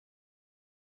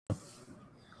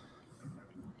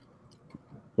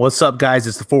What's up, guys?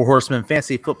 It's the Four Horsemen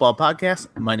Fantasy Football Podcast.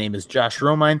 My name is Josh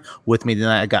Romine. With me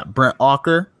tonight, I got Brent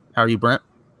Walker. How are you, Brent?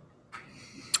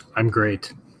 I'm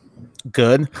great.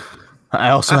 Good. I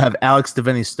also have Alex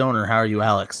Devaney Stoner. How are you,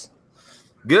 Alex?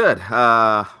 Good.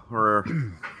 We're,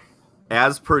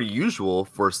 as per usual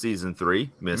for Season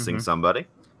 3, missing somebody.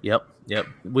 Yep.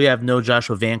 We have no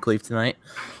Joshua Van Cleef tonight,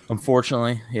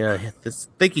 unfortunately. Yeah, I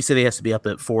think he said he has to be up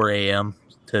at 4 a.m.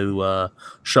 to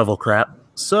shovel crap.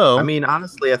 So, I mean,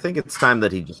 honestly, I think it's time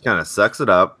that he just kind of sucks it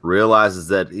up, realizes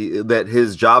that that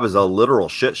his job is a literal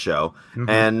shit show,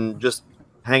 and just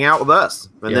hang out with us,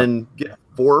 and then get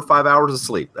 4 or 5 hours of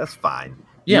sleep. That's fine.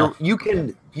 Yeah, you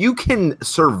can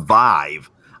survive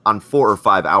on 4 or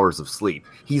 5 hours of sleep.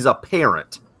 He's a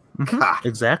parent.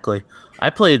 Exactly.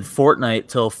 I played Fortnite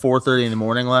till 4:30 in the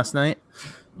morning last night.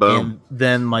 Boom. And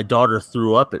then my daughter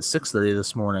threw up at 6:30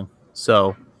 this morning.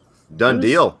 So, done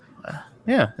deal.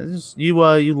 Yeah, you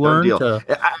learn to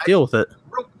deal with it.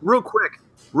 Real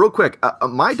quick.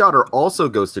 My daughter also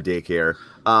goes to daycare.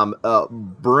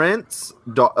 Brent's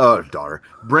daughter,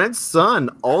 Brent's son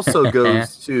also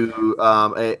goes to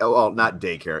not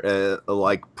daycare,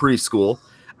 like preschool.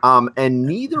 And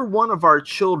neither one of our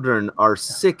children are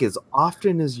sick as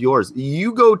often as yours.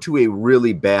 You go to a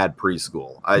really bad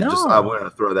preschool. I want to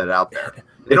throw that out there.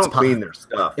 They don't clean their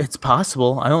stuff. It's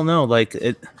possible. I don't know. Like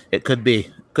it could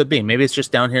be. Could be. Maybe it's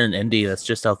just down here in Indy. That's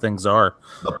just how things are.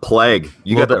 The plague.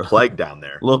 You got the plague down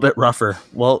there. A little bit rougher.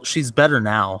 Well, she's better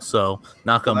now, so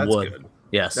knock on wood. Good.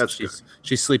 Yes, that's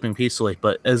she's sleeping peacefully.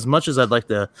 But as much as I'd like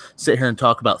to sit here and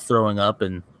talk about throwing up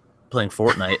and playing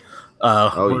Fortnite,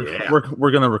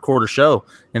 we're going to record a show,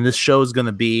 and this show is going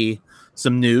to be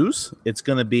some news. It's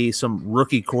going to be some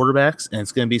rookie quarterbacks, and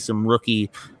it's going to be some rookie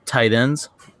tight ends.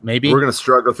 Maybe we're going to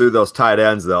struggle through those tight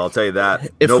ends, though. I'll tell you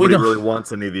that. Nobody really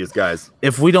wants any of these guys.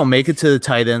 If we don't make it to the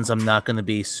tight ends, I'm not going to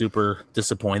be super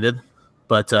disappointed.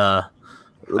 But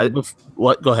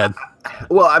what? Go ahead.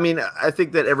 Well, I mean, I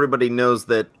think that everybody knows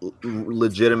that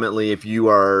legitimately, if you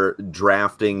are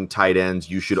drafting tight ends,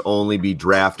 you should only be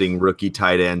drafting rookie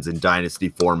tight ends in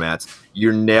dynasty formats.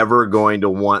 You're never going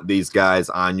to want these guys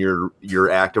on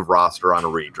your active roster on a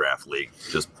redraft league.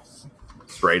 Just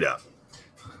straight up.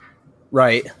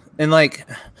 Right. And I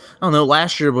don't know,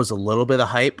 last year was a little bit of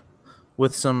hype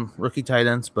with some rookie tight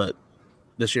ends, but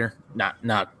this year, not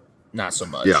so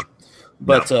much. Yeah.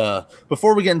 But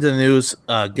before we get into the news,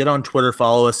 get on Twitter,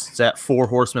 follow us. It's at 4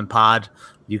 Horsemen Pod.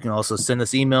 You can also send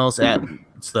us emails at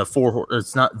it's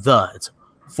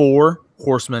 4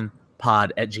 Horsemen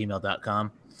Pod at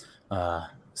gmail.com.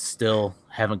 Still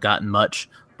haven't gotten much,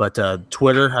 but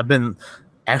Twitter, I've been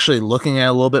actually looking at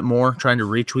a little bit more, trying to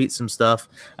retweet some stuff.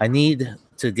 I need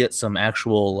to get some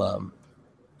actual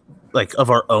of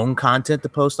our own content to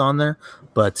post on there,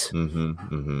 but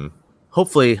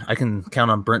hopefully I can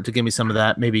count on Brent to give me some of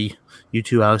that. Maybe you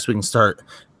too, Alex. We can start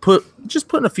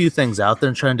putting a few things out there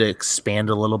and trying to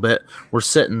expand a little bit. We're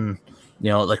sitting,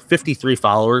 53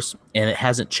 followers, and it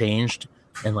hasn't changed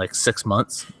in 6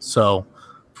 months. So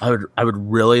I would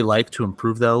really like to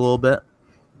improve that a little bit.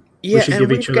 Yeah, we should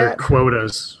give each other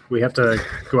quotas. We have to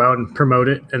go out and promote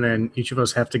it, and then each of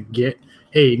us have to get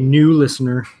a new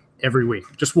listener every week,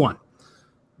 just one.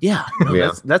 Yeah,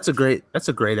 that's a great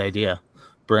idea,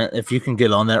 Brent. If you can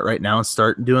get on that right now and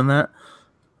start doing that,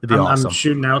 it'd be awesome. I'm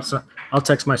shooting out. So I'll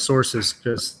text my sources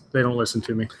because they don't listen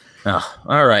to me. Oh,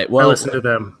 all right. Well, I listen to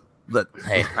them.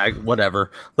 Whatever.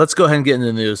 Let's go ahead and get into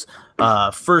the news.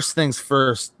 First things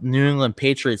first, New England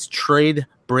Patriots trade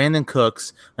Brandon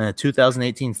Cooks and a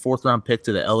 2018 fourth-round pick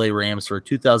to the LA Rams for a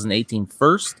 2018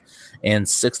 first and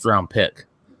sixth-round pick.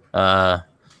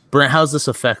 Brent, how does this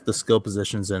affect the skill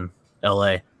positions in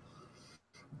LA?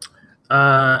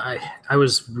 I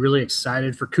was really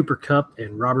excited for Cooper Kupp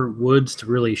and Robert Woods to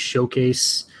really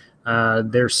showcase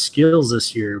their skills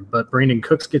this year, but Brandon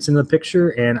Cooks gets in the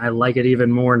picture, and I like it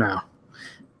even more now.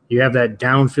 You have that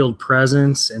downfield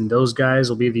presence, and those guys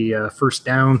will be the first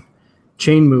down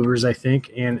chain movers, I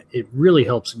think, and it really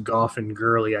helps Goff and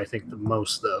Gurley, I think, the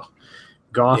most, though.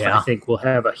 Goff, I think, will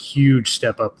have a huge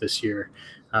step up this year.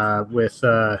 With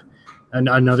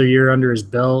another year under his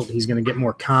belt, he's going to get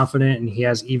more confident, and he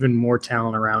has even more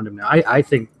talent around him now. I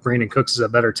think Brandon Cooks is a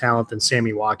better talent than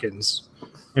Sammy Watkins,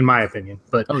 in my opinion.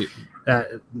 But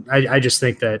I just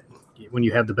think that when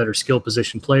you have the better skill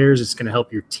position players, it's going to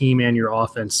help your team and your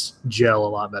offense gel a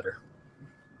lot better.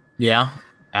 Yeah.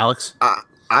 Alex?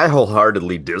 I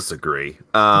wholeheartedly disagree.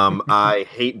 I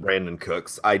hate Brandon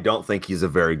Cooks. I don't think he's a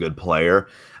very good player.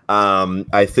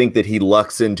 I think that he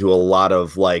lucks into a lot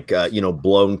of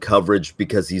blown coverage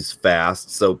because he's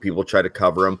fast, so people try to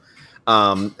cover him.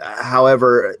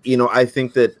 However, I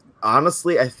think that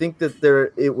honestly, I think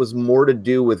that it was more to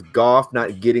do with Goff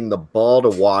not getting the ball to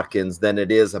Watkins than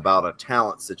it is about a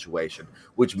talent situation,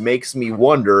 which makes me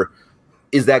wonder,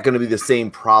 is that going to be the same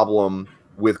problem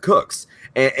with Cooks?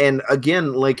 And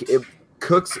again, like, if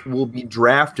Cooks will be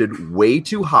drafted way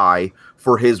too high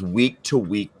for his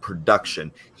week-to-week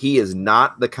production. He is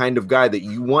not the kind of guy that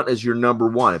you want as your number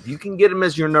one. If you can get him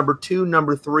as your number two,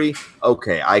 number three,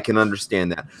 okay, I can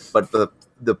understand that. But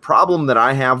the problem that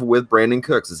I have with Brandon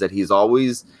Cooks is that he's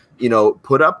always,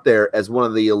 put up there as one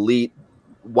of the elite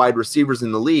wide receivers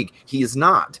in the league. He is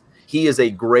not. He is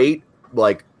a great,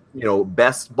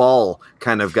 best ball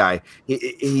kind of guy.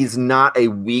 He's not a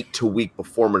week-to-week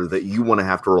performer that you want to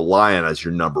have to rely on as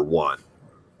your number one.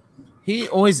 He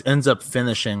always ends up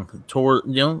finishing toward,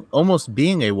 almost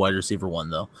being a wide receiver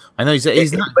one, though. I know he's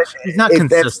not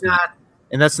consistent,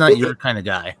 and that's not your kind of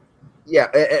guy. Yeah,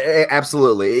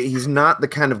 absolutely. He's not the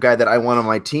kind of guy that I want on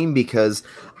my team, because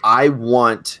I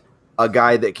want a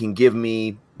guy that can give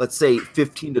me, let's say,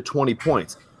 15 to 20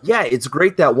 points. Yeah, it's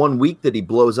great that one week that he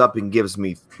blows up and gives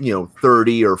me,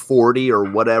 30 or 40 or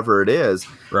whatever it is.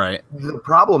 Right. The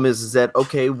problem is that,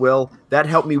 okay, well, that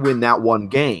helped me win that one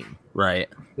game. Right.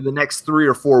 For the next 3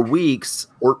 or 4 weeks,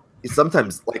 or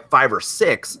sometimes like 5 or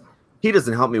 6, he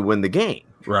doesn't help me win the game.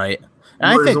 Right.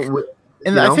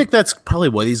 And I think that's probably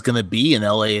what he's going to be in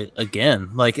LA again.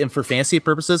 And for fantasy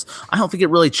purposes, I don't think it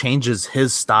really changes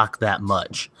his stock that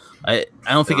much. I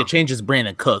don't think it changes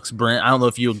Brandon Cooks. Brent, I don't know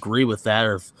if you agree with that,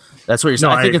 or if that's what you're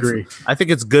saying. No, I agree. I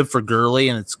think it's good for Gurley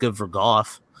and it's good for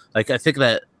Goff. I think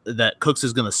that Cooks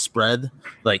is going to spread.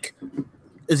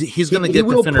 He's going to get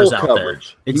defenders out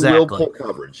coverage. There. Exactly. He will pull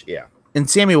coverage. Yeah. And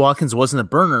Sammy Watkins wasn't a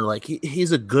burner.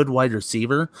 He's a good wide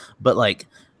receiver, but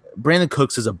Brandon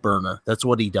Cooks is a burner. That's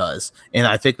what he does. And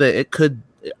I think that it could.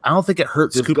 I don't think it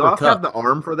hurts Does Cooper Goff Kupp. have the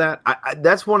arm for that?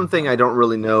 That's one thing I don't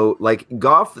really know.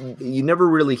 Goff, you never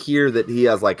really hear that he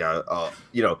has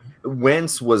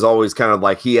Wentz was always kind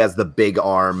of he has the big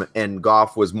arm, and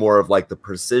Goff was more of the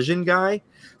precision guy.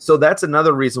 So that's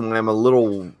another reason why I'm a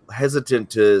little hesitant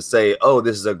to say, oh,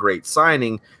 this is a great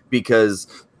signing, because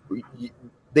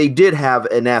they did have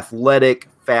an athletic,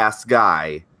 fast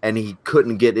guy, and he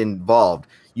couldn't get involved.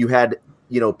 You had,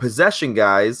 possession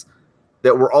guys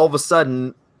that were all of a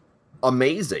sudden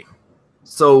amazing.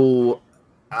 So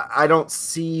I don't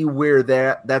see where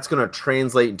that's going to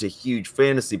translate into huge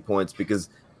fantasy points, because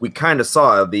we kind of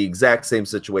saw the exact same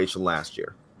situation last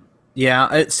year.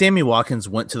 Yeah, Sammy Watkins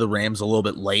went to the Rams a little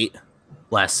bit late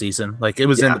last season. It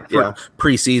was in the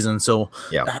preseason, so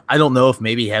I don't know if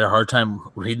maybe he had a hard time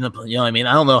reading the.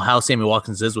 I don't know how Sammy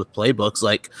Watkins is with playbooks.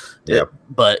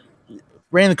 But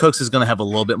Brandon Cooks is going to have a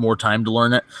little bit more time to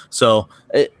learn it. So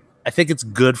I think it's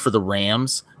good for the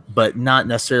Rams, but not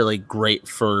necessarily great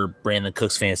for Brandon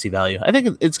Cooks' fantasy value. I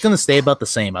think it's going to stay about the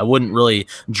same. I wouldn't really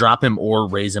drop him or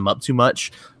raise him up too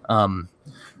much.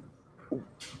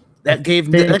 That gave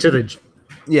to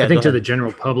the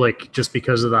general public, just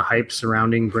because of the hype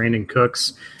surrounding Brandon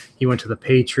Cooks. He went to the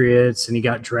Patriots and he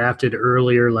got drafted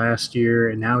earlier last year,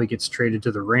 and now he gets traded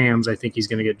to the Rams. I think he's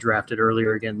going to get drafted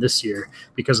earlier again this year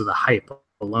because of the hype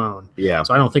alone. Yeah.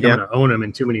 So I don't think I'm going to own him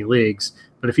in too many leagues.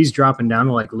 But if he's dropping down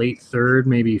to late third,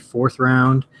 maybe fourth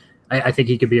round, I think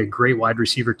he could be a great wide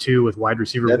receiver 2 with wide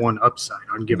receiver 1 upside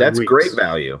on given weeks. That's great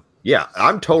value. Yeah,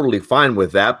 I'm totally fine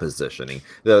with that positioning.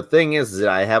 The thing is that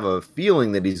I have a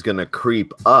feeling that he's going to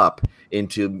creep up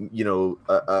into,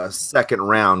 a second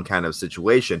round kind of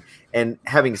situation. And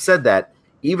having said that,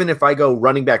 even if I go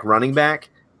running back,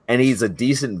 and he's a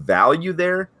decent value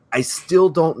there, I still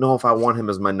don't know if I want him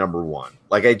as my number one.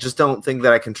 I just don't think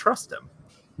that I can trust him.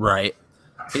 Right.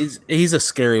 He's a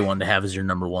scary one to have as your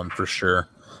number one for sure.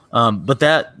 But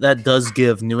that does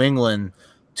give New England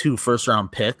 2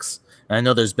 first-round picks. And I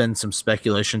know there's been some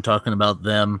speculation talking about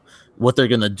them, what they're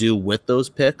going to do with those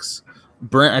picks.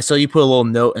 Brent, I saw you put a little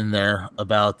note in there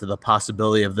about the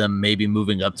possibility of them maybe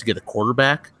moving up to get a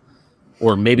quarterback,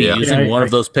 or maybe using one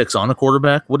of those picks on a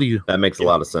quarterback. What do you? That makes a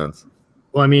lot of sense.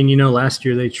 Well, last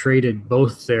year they traded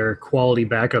both their quality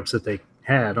backups that they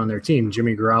had on their team.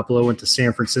 Jimmy Garoppolo went to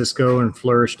San Francisco and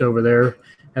flourished over there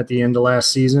at the end of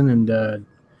last season, and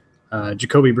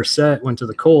Jacoby Brissett went to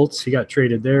the Colts. He got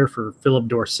traded there for Philip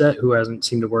Dorsett, who hasn't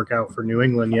seemed to work out for New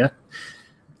England yet.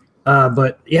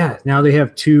 But now they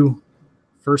have 2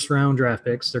 first-round draft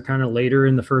picks. They're kind of later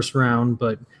in the first round,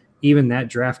 but even that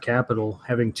draft capital,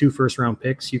 having 2 first-round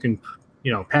picks, you can,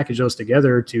 package those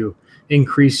together to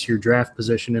increase your draft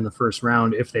position in the first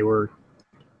round if they were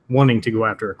wanting to go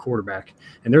after a quarterback.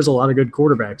 And there's a lot of good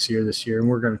quarterbacks here this year, and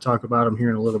we're going to talk about them here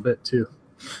in a little bit too.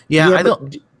 Yeah, I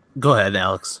don't. Go ahead,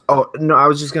 Alex. Oh, no, I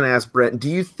was just going to ask Brent, do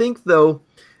you think, though,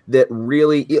 that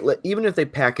really, even if they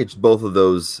packaged both of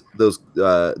those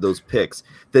picks,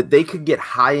 that they could get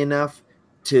high enough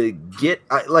to get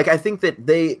I think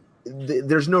that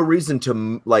there's no reason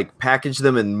to like package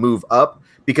them and move up,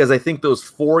 because I think those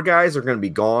 4 guys are going to be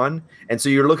gone, and so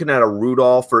you're looking at a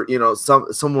Rudolph or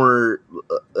somewhere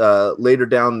later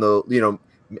down the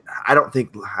I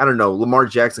don't know, Lamar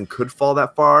Jackson could fall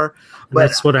that far, but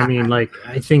that's what I mean. Like,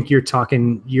 I think you're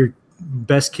talking your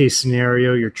best case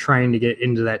scenario, you're trying to get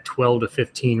into that 12 to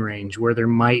 15 range where there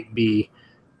might be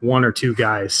 1 or 2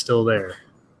 guys still there.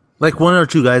 Like 1 or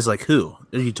 2 guys, like who?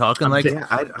 Are you talking like? Yeah,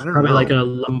 I don't probably know. like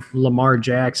a Lamar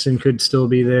Jackson could still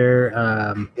be there.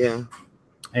 Yeah.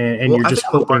 And you're just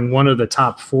hoping one of the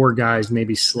top 4 guys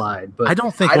maybe slide. But I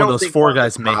don't think one of those 4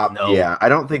 guys make no. Yeah, I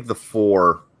don't think the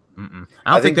 4.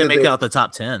 I don't think they make out the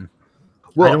top 10.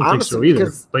 Well, I don't think so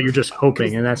either. But you're just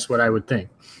hoping, and that's what I would think.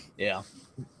 Yeah.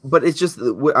 But it's just,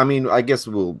 I mean, I guess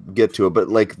we'll get to it. But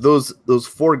like those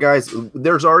 4 guys,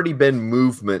 there's already been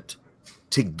movement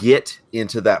to get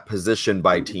into that position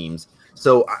by teams.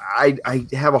 So I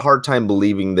have a hard time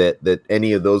believing that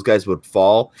any of those guys would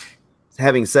fall.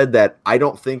 Having said that, I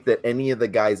don't think that any of the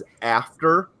guys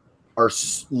after are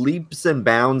leaps and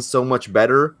bounds so much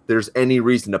better. There's any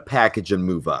reason to package and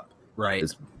move up. Right.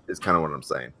 Is kind of what I'm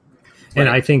saying. And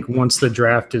I think once the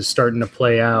draft is starting to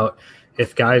play out,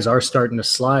 if guys are starting to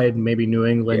slide, maybe New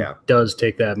England does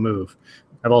take that move.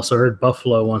 I've also heard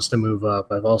Buffalo wants to move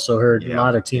up. I've also heard a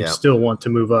lot of teams still want to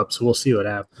move up, so we'll see what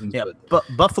happens. Yeah, but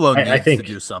Buffalo needs to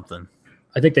do something.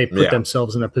 I think they put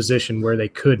themselves in a position where they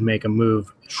could make a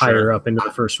move higher up into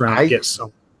the first round.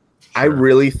 I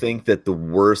really think that the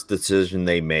worst decision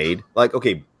they made, like,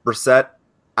 okay, Brissett,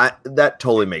 that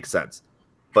totally makes sense.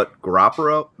 But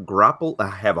Garoppolo, I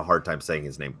have a hard time saying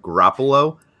his name.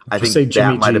 Garoppolo, I think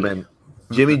that might have been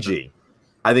Jimmy G.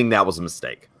 I think that was a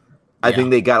mistake. I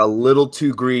think they got a little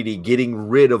too greedy getting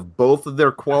rid of both of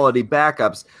their quality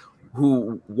backups,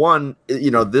 who one,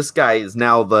 this guy is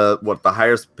now the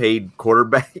highest paid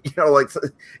quarterback,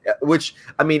 which,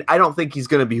 I mean, I don't think he's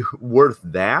going to be worth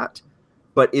that,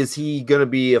 but is he going to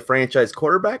be a franchise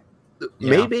quarterback? Yeah.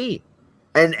 Maybe.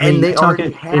 And they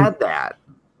already had that.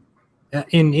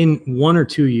 In 1 or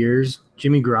 2 years,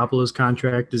 Jimmy Garoppolo's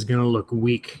contract is going to look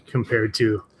weak compared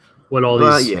to what all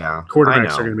these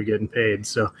quarterbacks are going to be getting paid.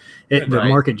 So the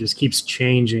market just keeps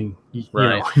changing,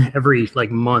 every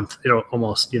month,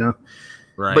 almost,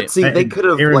 Right. But see, they could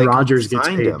have Aaron Rodgers gets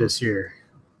paid this year.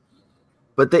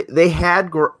 But they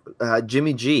had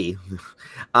Jimmy G,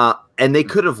 and they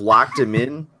could have locked him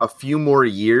in a few more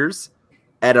years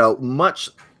at a much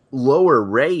lower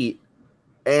rate,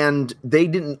 and they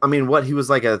didn't. I mean, he was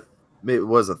like it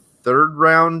was a 3rd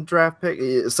round draft pick,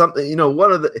 something,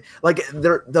 one of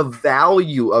the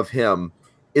value of him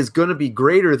is going to be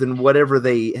greater than whatever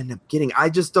they end up getting. I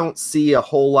just don't see a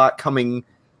whole lot coming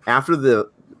after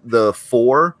the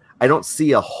 4. I don't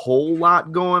see a whole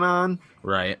lot going on.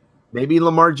 Right. Maybe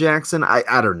Lamar Jackson. I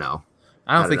don't know.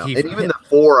 I don't think and even the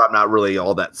 4, I'm not really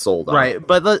all that sold on. Right,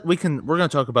 but we're going to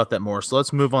talk about that more. So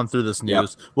let's move on through this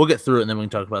news. Yep. We'll get through it, and then we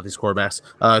can talk about these quarterbacks.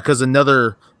 Because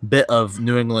another bit of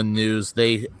New England news,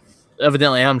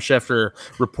 evidently Adam Schefter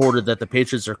reported that the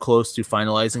Patriots are close to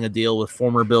finalizing a deal with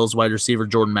former Bills wide receiver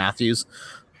Jordan Matthews.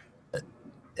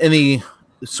 Any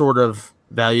sort of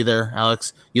value there,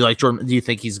 Alex? You like Jordan? Do you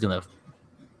think he's going to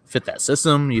fit that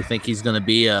system? You think he's going to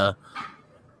be a...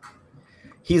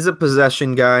 He's a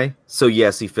possession guy, so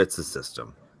yes, he fits the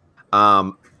system.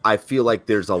 I feel like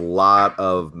there's a lot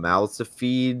of mouths to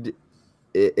feed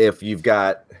if you've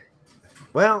got...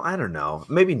 Well, I don't know.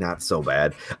 Maybe not so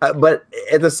bad. But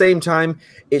at the same time,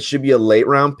 it should be a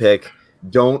late-round pick.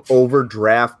 Don't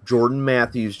overdraft Jordan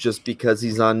Matthews just because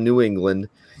he's on New England.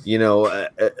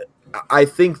 I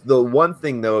think the one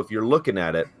thing, though, if you're looking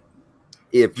at it,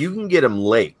 if you can get him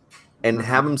late and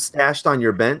have him stashed on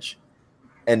your bench,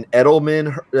 an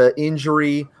Edelman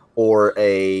injury or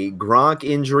a Gronk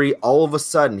injury, all of a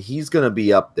sudden he's going to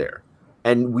be up there.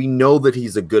 And we know that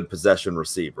he's a good possession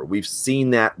receiver. We've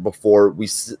seen that before.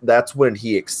 That's when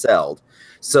he excelled.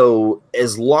 So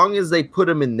as long as they put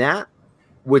him in that,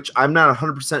 which I'm not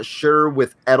 100% sure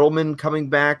with Edelman coming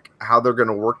back, how they're going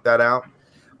to work that out.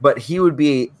 But he would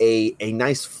be a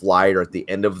nice flyer at the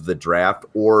end of the draft,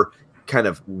 or kind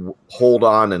of hold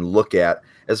on and look at.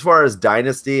 As far as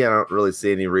dynasty, I don't really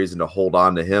see any reason to hold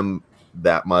on to him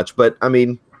that much. But, I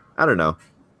mean, I don't know.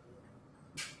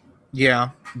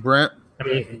 Yeah. Brent?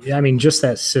 I mean, just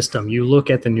that system. You look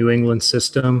at the New England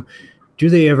system. Do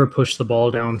they ever push the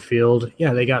ball downfield?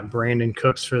 Yeah, they got Brandon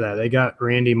Cooks for that. They got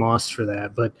Randy Moss for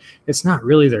that. But it's not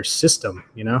really their system,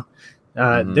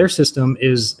 Their system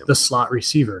is the slot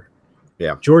receiver.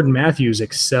 Yeah. Jordan Matthews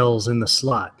excels in the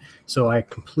slot. So I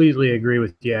completely agree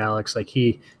with you, Alex. Like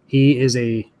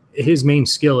his main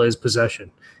skill is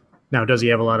possession. Now, does he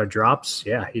have a lot of drops?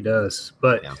 Yeah, he does.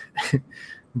 But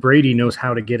Brady knows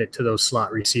how to get it to those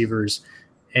slot receivers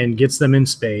and gets them in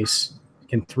space,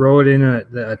 can throw it in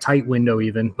a tight window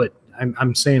even. But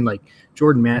I'm saying, like,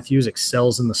 Jordan Matthews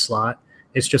excels in the slot.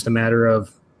 It's just a matter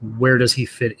of where does he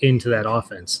fit into that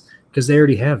offense, because they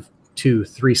already have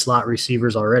 2-3 slot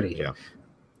receivers already. Yeah.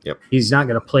 Yep. He's not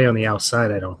going to play on the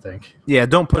outside, I don't think. Yeah,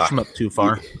 don't push him up too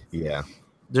far. Yeah.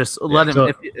 Just let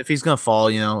him, if he's going to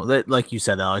fall, like you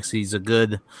said, Alex, he's a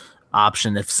good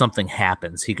option. If something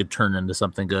happens, he could turn into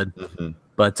something good. Mm-hmm.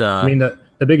 But I mean,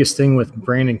 the biggest thing with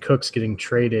Brandon Cooks getting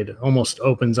traded almost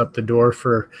opens up the door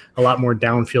for a lot more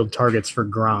downfield targets for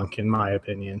Gronk, in my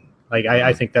opinion. Like,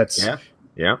 I think that's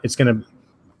it's going to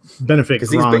benefit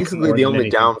because Gronk. He's basically the only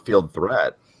downfield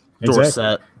threat.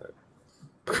 Dorsett.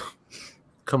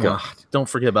 Come on. Don't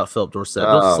forget about Philip Dorsett.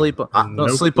 Don't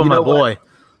sleep on my boy.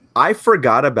 I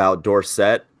forgot about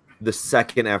Dorsett the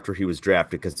second after he was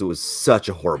drafted because it was such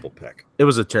a horrible pick. It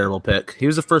was a terrible pick. He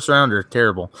was a first rounder,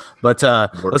 terrible. But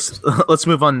let's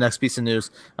move on to the next piece of news.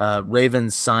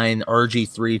 Ravens sign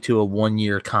RG3 to a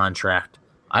 1-year contract.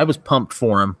 I was pumped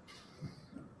for him.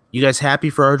 You guys happy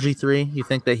for RG3? You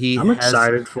think that I'm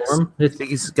excited for him.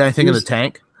 He's got anything in the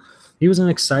tank? He was an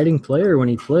exciting player when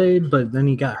he played, but then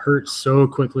he got hurt so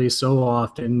quickly, so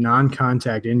often,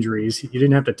 non-contact injuries. You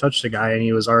didn't have to touch the guy, and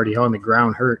he was already on the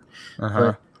ground hurt.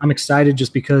 But I'm excited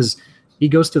just because he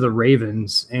goes to the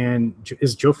Ravens, and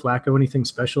is Joe Flacco anything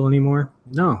special anymore?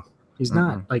 No, he's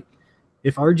not. Like,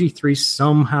 if RG3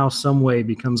 somehow, some way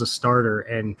becomes a starter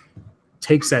and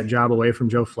takes that job away from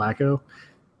Joe Flacco,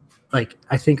 like,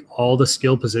 I think all the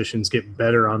skill positions get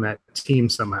better on that team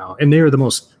somehow. And they're the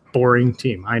most boring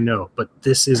team, I know, but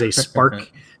this is a spark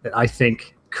that I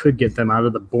think could get them out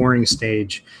of the boring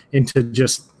stage into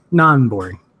just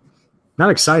non-boring.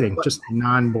 Not exciting, just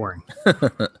non-boring.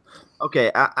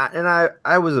 Okay,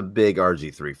 I was a big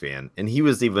RG3 fan, and he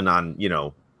was even on,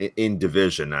 in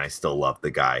division, and I still love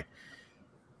the guy.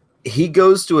 He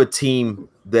goes to a team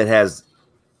that has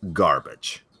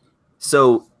garbage.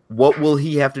 So what will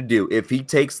he have to do? If he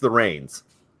takes the reins,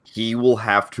 he will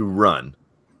have to run.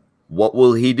 What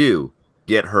will he do?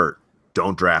 Get hurt.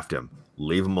 Don't draft him.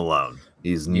 Leave him alone.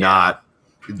 He's not.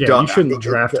 Yeah, you shouldn't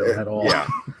draft him at all. Yeah.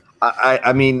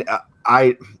 I'm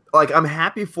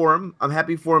happy for him. I'm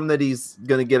happy for him that he's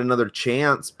going to get another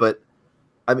chance, but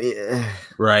I mean,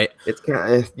 right. It's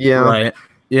kind of, Right.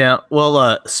 Yeah.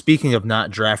 Well, speaking of not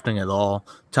drafting at all,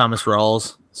 Thomas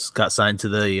Rawls got signed to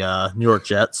the New York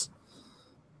Jets.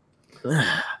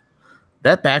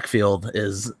 That backfield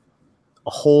is a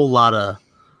whole lot of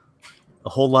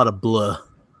blah.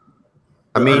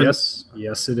 I mean,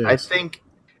 yes, it is. I think,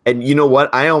 and you know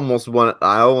what? I almost want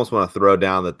to throw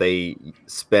down that they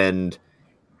spend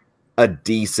a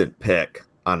decent pick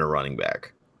on a running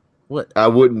back. What? I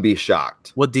wouldn't be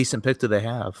shocked. What decent pick do they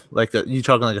have? Like, you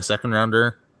talking like a second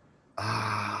rounder?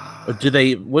 Or do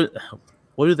they? What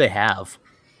do they have?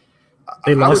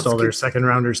 They lost all their second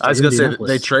rounders. I was gonna say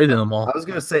they traded them all. I was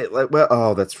gonna say,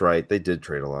 that's right. They did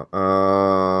trade a lot.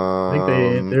 I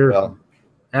think they're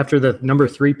after the number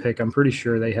 3 pick. I'm pretty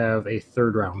sure they have a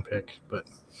 3rd round pick. But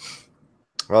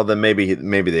then maybe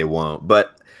they won't.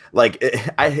 But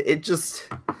it just,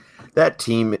 that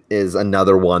team is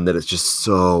another one that is just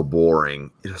so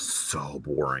boring. It is so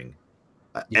boring.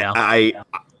 Yeah.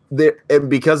 And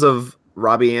because of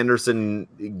Robbie Anderson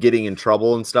getting in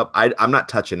trouble and stuff, I'm not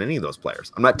touching any of those players.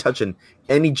 I'm not touching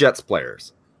any Jets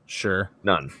players. Sure.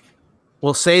 None.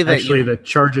 Well, say that actually the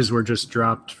charges were just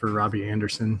dropped for Robbie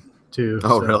Anderson too.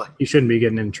 Oh, so really? He shouldn't be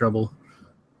getting in trouble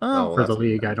for the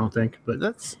league, good. I don't think. But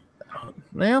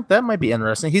that might be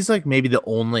interesting. He's like maybe the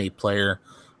only player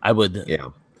I would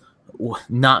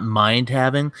not mind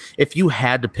having. If you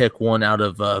had to pick one out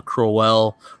of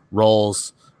Crowell,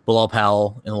 Rawls, Bilal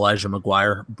Powell, and Elijah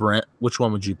McGuire, Brent, which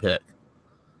one would you pick?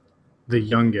 The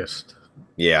youngest.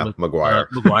 Yeah, McGuire.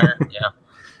 McGuire,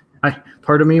 yeah.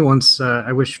 Part of me wants.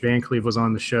 I wish Van Cleve was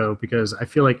on the show because I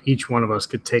feel like each one of us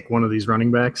could take one of these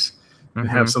running backs and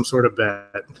have some sort of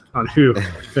bet on who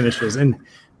finishes, and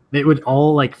it would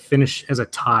all finish as a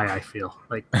tie. I feel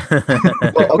like.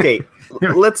 Well, okay,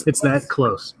 It's that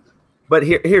close. But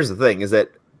here's the thing: is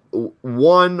that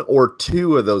one or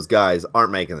two of those guys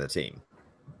aren't making the team.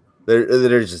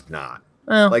 They're just not.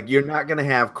 Well, you're not going to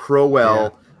have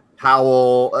Crowell,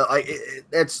 Powell.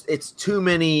 It's too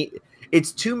many.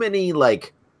 It's too many.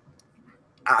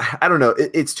 I don't know.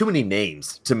 It's too many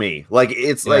names to me.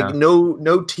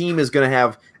 No team is going to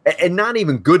have, and not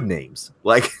even good names.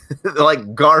 Like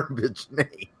garbage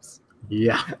names.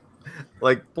 Yeah.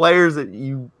 Like players that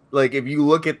you like, if you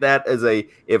look at that as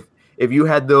if you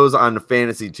had those on the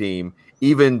fantasy team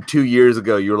even 2 years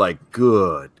ago, you're like,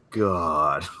 good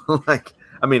God. Like,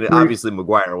 I mean, obviously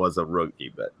Maguire was a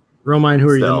rookie, but Romine, who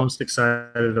are you the still. most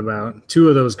excited about? 2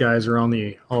 of those guys are on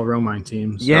the all Romine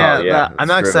teams. Yeah, yeah, I'm that's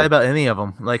not true. excited about any of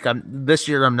them. Like this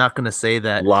year, I'm not going to say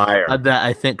that Liar. that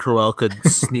I think Crowell could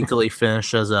sneakily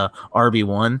finish as a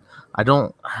RB1. I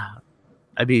don't.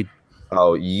 I'd be.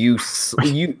 Oh, you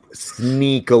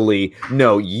sneakily.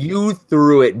 No, you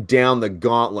threw it down the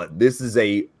gauntlet. This is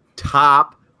a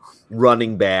top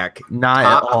running back. Not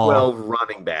top at all. 12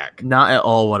 running back. Not at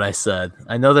all what I said.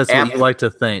 I know that's what you like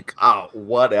to think. Oh,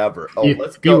 whatever. Oh,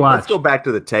 let's go back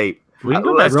to the tape. We can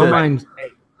go back to Romine,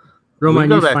 you back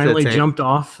to finally the tape. jumped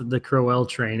off the Crowell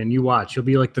train, and you watch. You'll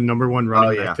be like the #1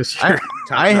 running back this year.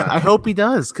 I hope he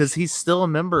does, because he's still a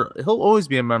member. He'll always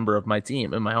be a member of my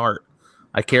team in my heart.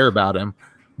 I care about him.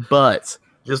 But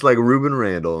just like Ruben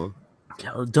Randall.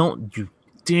 Don't you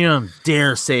damn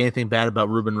dare say anything bad about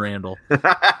Ruben Randall.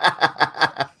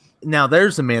 Now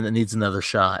there's a man that needs another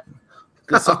shot.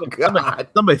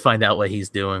 Somebody find out what he's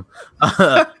doing.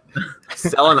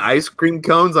 Selling ice cream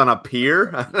cones on a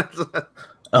pier?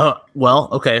 Well,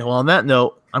 okay. Well, on that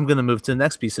note, I'm going to move to the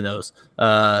next piece of news.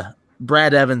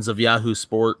 Brad Evans of Yahoo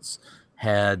Sports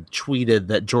had tweeted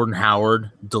that Jordan Howard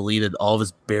deleted all of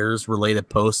his Bears-related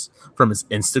posts from his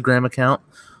Instagram account.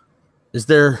 Is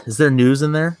there news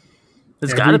in there?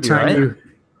 It's got to be, right?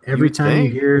 Every time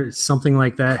you hear something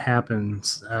like that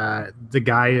happens, the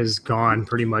guy is gone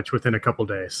pretty much within a couple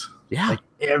days. Yeah. Like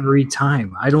every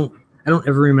time. I don't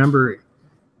ever remember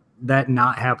that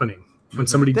not happening when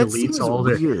somebody deletes all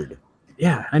their. Weird.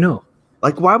 Yeah, I know.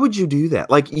 Like, why would you do that?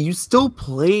 Like, you still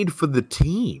played for the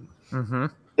team. Mm-hmm.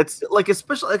 It's like,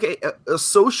 especially like a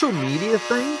social media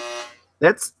thing.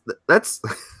 That's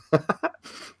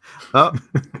oh,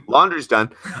 laundry's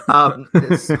done.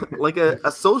 It's like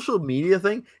a social media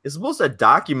thing is supposed to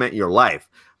document your life.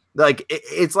 Like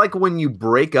it's like when you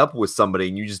break up with somebody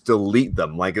and you just delete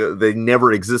them, like they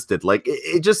never existed. Like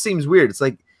it just seems weird. It's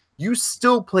like you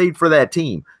still played for that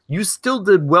team. You still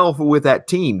did well with that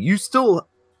team. You still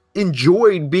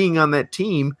enjoyed being on that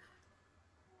team.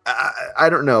 I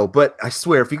don't know, but I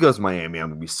swear if he goes to Miami, I'm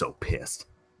gonna be so pissed.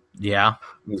 Yeah,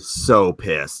 I'm so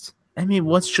pissed. I mean,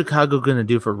 what's Chicago going to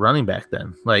do for running back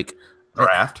then? Like,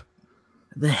 draft?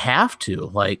 They have to.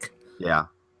 Like, yeah.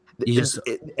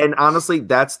 And honestly,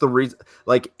 that's the reason.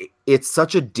 Like, it's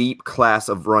such a deep class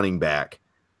of running back,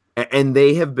 and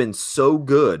they have been so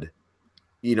good,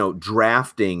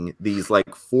 drafting these like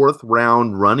 4th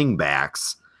round running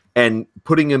backs and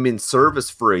putting them in service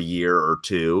for a year or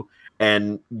two.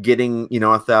 And getting,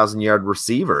 1,000-yard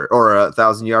receiver or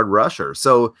 1,000-yard rusher.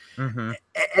 So,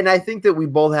 and I think that we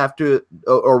both have to,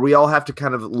 or we all have to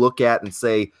kind of look at and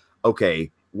say,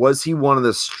 okay, was he one of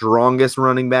the strongest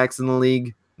running backs in the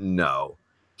league? No.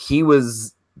 He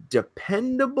was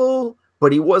dependable,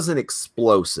 but he wasn't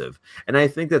explosive. And I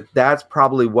think that that's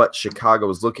probably what Chicago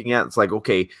was looking at. It's like,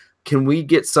 okay, can we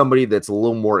get somebody that's a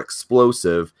little more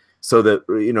explosive so that,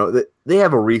 that they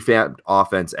have a revamped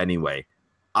offense anyway?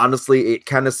 Honestly, it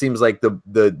kind of seems like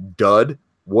the dud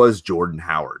was Jordan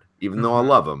Howard, even though I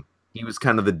love him. He was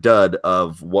kind of the dud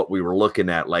of what we were looking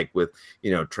at, like with,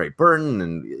 Trey Burton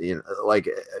and, and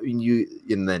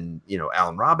then,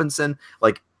 Allen Robinson.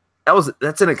 Like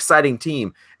that's an exciting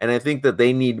team. And I think that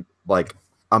they need like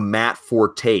a Matt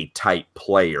Forte type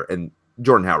player. And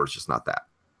Jordan Howard's just not that.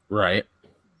 Right.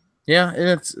 Yeah.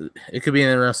 And it could be an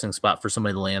interesting spot for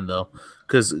somebody to land though.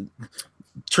 Because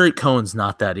Tariq Cohen's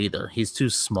not that either. He's too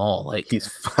small. Like he's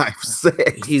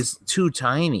 5'6". He's too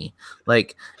tiny.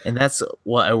 Like, and that's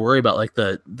what I worry about. Like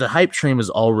the hype train was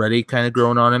already kind of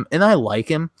growing on him, and I like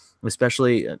him.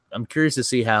 Especially, I'm curious to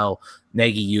see how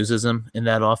Nagy uses him in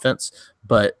that offense.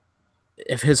 But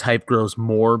if his hype grows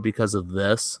more because of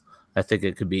this, I think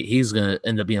it could be he's going to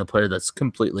end up being a player that's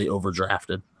completely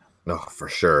overdrafted. No, for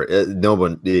sure. No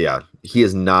one. Yeah, he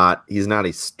is not. He's not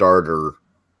a starter.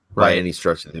 By any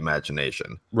stretch of the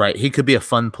imagination. Right. He could be a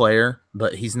fun player,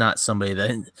 but he's not somebody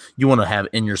that you want to have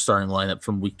in your starting lineup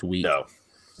from week to week. No.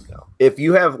 If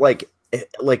you have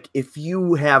if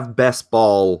you have best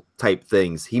ball type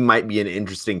things, he might be an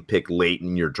interesting pick late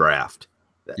in your draft.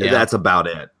 Yeah. That's about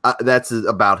it. That's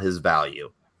about his value.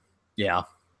 Yeah.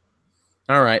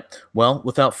 All right. Well,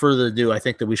 without further ado, I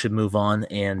think that we should move on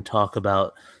and talk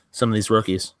about some of these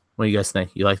rookies. What do you guys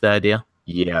think? You like that idea?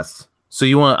 Yes. So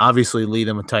you want to obviously lead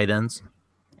them with tight ends?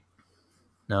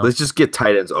 No. Let's just get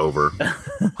tight ends over.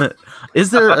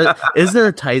 Is there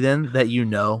a tight end that you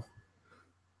know?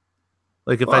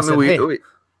 Like if I said,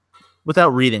 without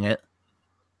reading it,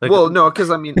 Like, well, no,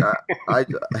 because I mean, I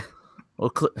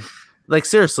well, like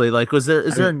seriously, like is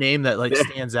there a name that like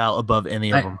stands out above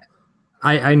any of them?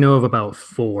 I know of about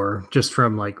 4 just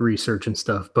from like research and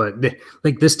stuff, but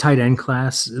like this tight end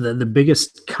class, the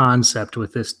biggest concept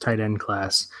with this tight end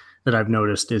class that I've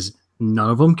noticed is none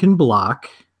of them can block,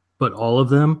 but all of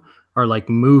them are like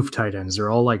move tight ends. They're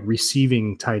all like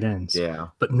receiving tight ends, yeah.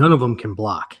 but none of them can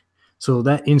block. So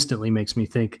that instantly makes me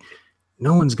think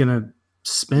no one's going to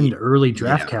spend early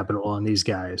draft capital on these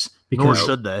guys Nor because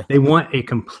should they. They want a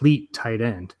complete tight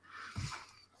end.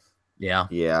 Yeah.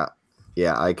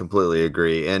 Yeah, I completely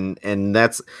agree. And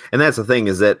that's the thing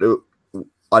is that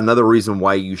another reason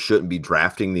why you shouldn't be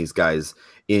drafting these guys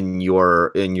in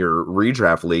your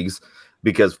redraft leagues,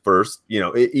 because first,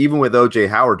 even with OJ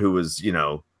Howard, who was,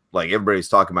 like everybody's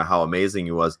talking about how amazing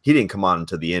he was, he didn't come on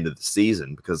until the end of the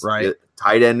season because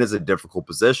tight end is a difficult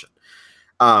position.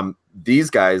 These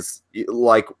guys,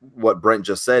 like what Brent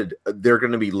just said, they're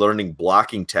going to be learning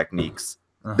blocking techniques.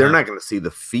 They're not going to see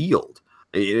the field.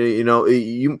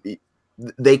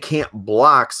 They can't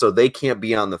block, so they can't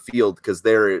be on the field because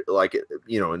they're like,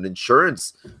 an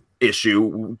insurance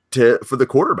issue for the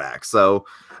quarterback. So,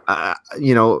 I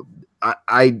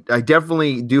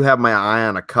definitely do have my eye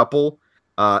on a couple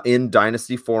in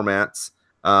dynasty formats.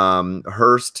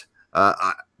 Hurst,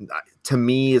 to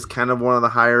me, is kind of one of the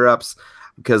higher ups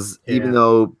because even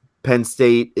though Penn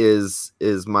State is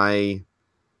my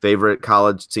favorite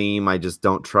college team, I just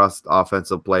don't trust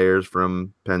offensive players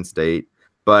from Penn State.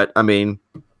 But I mean,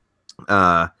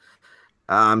 I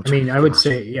would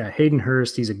say, Hayden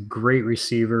Hurst, he's a great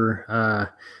receiver.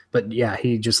 But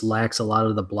he just lacks a lot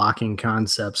of the blocking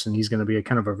concepts, and he's going to be a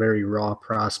kind of a very raw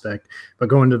prospect. But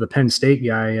going to the Penn State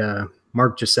guy,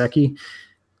 Mark Gesicki,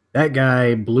 that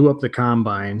guy blew up the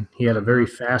combine. He had a very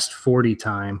fast 40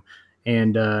 time,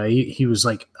 and he was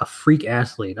like a freak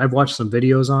athlete. I've watched some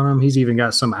videos on him. He's even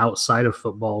got some outside of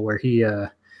football where he's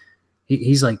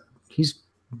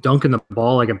dunking the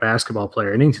ball like a basketball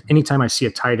player. And anytime I see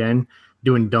a tight end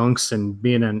doing dunks and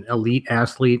being an elite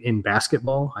athlete in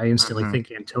basketball, I instantly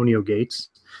think Antonio Gates.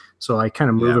 So I kind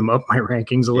of move him up my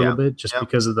rankings a little bit just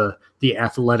because of the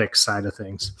athletic side of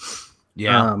things.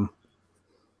 Yeah.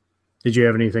 Did you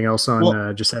have anything else on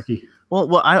Gesicki?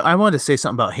 Well, I wanted to say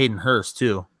something about Hayden Hurst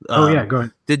too. Go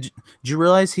ahead. Did you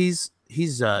realize he's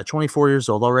 24 years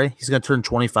old already? He's going to turn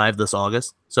 25 this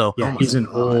August. So he's an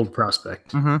old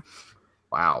prospect.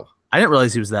 Wow. I didn't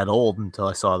realize he was that old until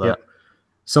I saw that. Yep.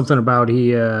 Something about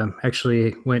he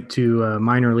actually went to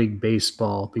minor league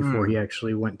baseball before he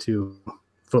actually went to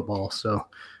football. So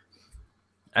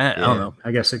I don't know.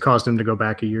 I guess it caused him to go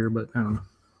back a year, but I don't know.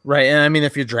 Right. And I mean,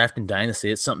 if you're drafting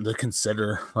dynasty, it's something to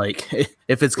consider. Like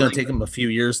if it's going to take him a few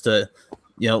years to,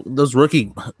 those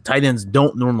rookie tight ends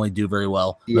don't normally do very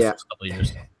well in the first couple of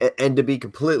years. And to be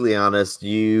completely honest,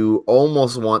 you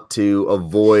almost want to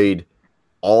avoid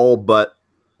all but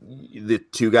the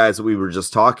 2 guys that we were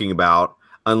just talking about,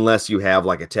 unless you have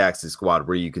like a taxi squad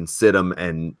where you can sit them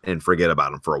and forget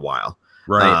about them for a while.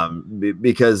 Right.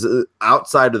 Because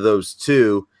outside of those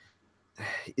 2,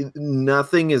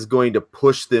 nothing is going to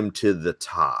push them to the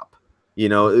top.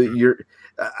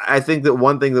 I think that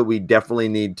one thing that we definitely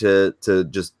need to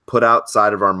just put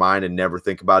outside of our mind and never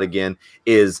think about again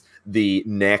is the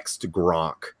next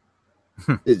Gronk.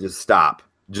 Just stop.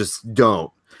 Just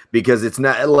don't. Because it's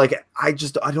not like I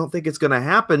don't think it's going to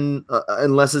happen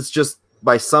unless it's just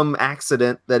by some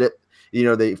accident that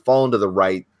they fall into the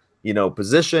right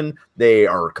position. They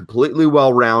are completely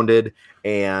well rounded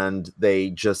and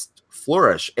they just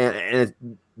flourish. And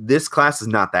this class is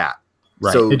not that.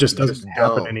 Right. So it just doesn't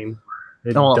happen anymore.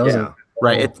 It doesn't. Yeah.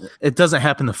 Right. It doesn't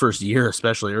happen the first year,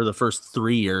 especially, or the first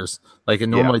 3 years. Like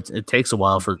normally it takes a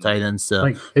while for tight ends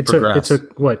to progress. It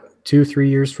took what, 2-3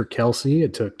 years for Kelsey.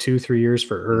 It took 2-3 years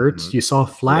for Ertz. You saw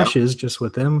flashes just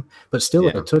with them, but still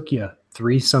it took you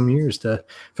 3-some years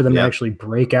for them to actually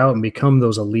break out and become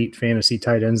those elite fantasy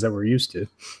tight ends that we're used to.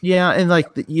 Yeah, and like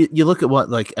you look at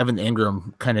what like Evan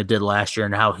Ingram kind of did last year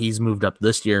and how he's moved up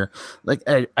this year. Like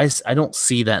I don't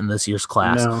see that in this year's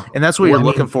class, and that's what you're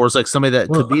looking for is like somebody that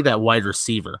could be that wide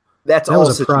receiver. That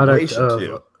was a product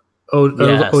of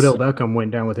Odell Beckham went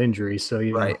down with injury, so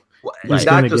he's going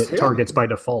to get targets by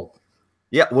default.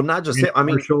 Yeah, well, not just him. I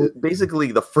mean,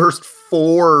 basically the first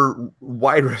 4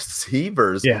 wide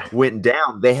receivers went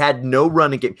down. They had no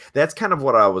running game. That's kind of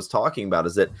what I was talking about,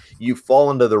 is that you fall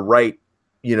into the right,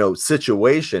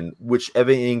 situation, which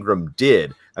Evan Ingram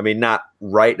did. I mean, not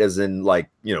right as in like,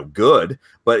 good,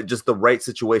 but just the right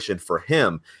situation for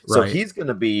him. So he's going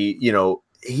to be,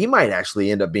 he might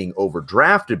actually end up being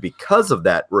overdrafted because of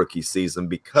that rookie season,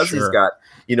 because he's got,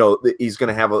 he's going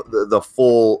to have the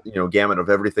full, gamut of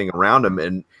everything around him,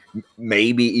 and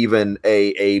maybe even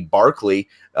a Barkley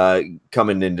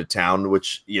coming into town,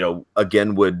 which,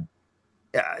 again would,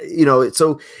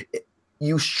 so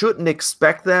you shouldn't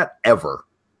expect that ever.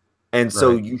 And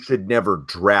so you should never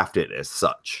draft it as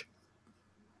such.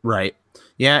 Right.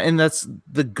 Yeah, and that's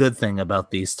the good thing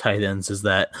about these tight ends is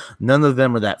that none of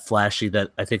them are that flashy that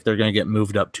I think they're going to get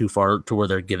moved up too far to where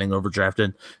they're getting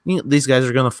overdrafted. These guys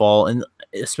are going to fall, and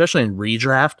especially in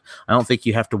redraft, I don't think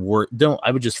you have to worry. I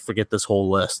would just forget this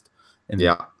whole list. And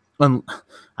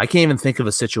I can't even think of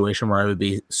a situation where I would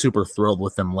be super thrilled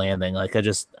with them landing. Like, I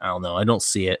don't know. I don't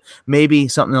see it. Maybe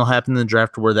something will happen in the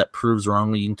draft where that proves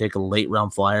wrong. You can take a late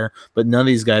round flyer, but none of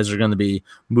these guys are going to be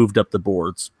moved up the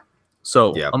boards.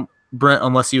 So, Brent,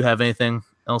 unless you have anything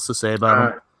else to say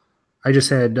about him. I just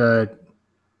had 2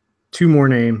 more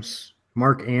names.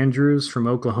 Mark Andrews from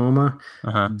Oklahoma,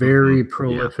 very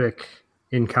prolific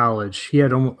in college. He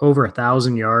had over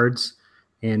 1,000 yards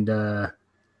and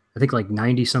I think like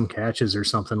 90-some catches or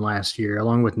something last year,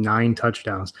 along with 9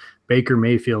 touchdowns. Baker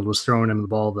Mayfield was throwing him the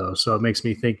ball, though, so it makes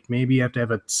me think maybe you have to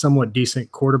have a somewhat decent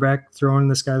quarterback throwing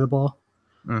this guy the ball.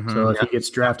 So if he gets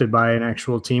drafted by an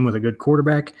actual team with a good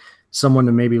quarterback, someone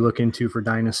to maybe look into for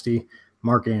dynasty,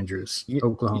 Mark Andrews,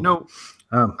 Oklahoma.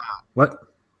 What?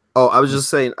 Oh, I was just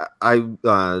saying, I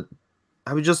was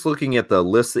just looking at the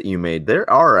list that you made. There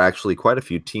are actually quite a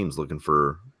few teams looking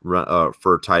for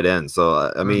tight ends.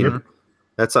 So, I mean,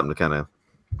 that's something to kind of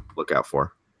look out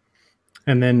for.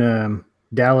 And then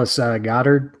Dallas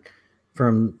Goddard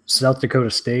from South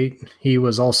Dakota State. He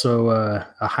was also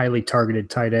a highly targeted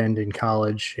tight end in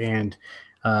college, and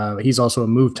he's also a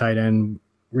move tight end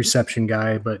reception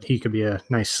guy, but he could be a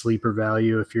nice sleeper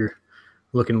value if you're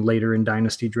looking later in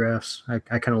dynasty drafts. I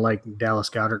kind of like Dallas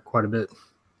Goedert quite a bit.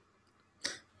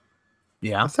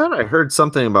 Yeah. I thought I heard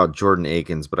something about Jordan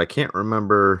Akins, but I can't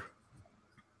remember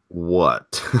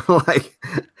what. Like,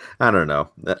 I don't know.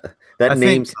 That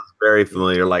name sounds very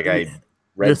familiar. Like I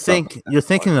read you're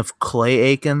thinking of Clay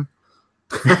Aiken,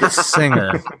 the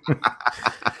singer.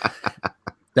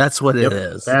 That's what it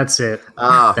is. That's it.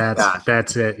 Oh,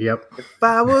 that's it. Yep. If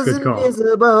I was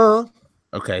invisible.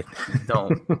 Okay.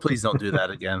 Please don't do that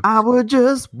again. I would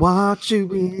just watch you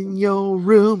in your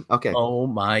room. Okay. Oh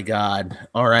my God.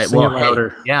 All right. Sing it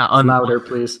louder. Louder,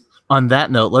 please. On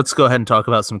that note, let's go ahead and talk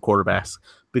about some quarterbacks,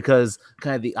 because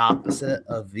kind of the opposite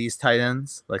of these tight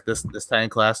ends, like this tight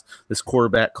end class, this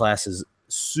quarterback class is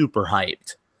super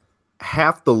hyped.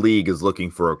 Half the league is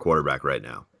looking for a quarterback right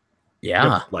now.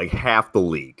 Yeah. Like half the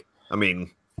league. I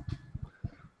mean,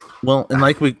 well, and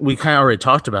like we kind of already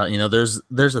talked about,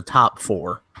 there's a top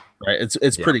 4, right?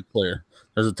 It's pretty clear.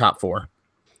 There's a top 4.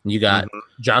 You got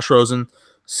Josh Rosen,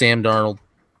 Sam Darnold,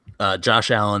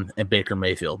 Josh Allen, and Baker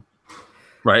Mayfield.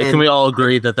 Right? Can we all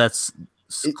agree that that's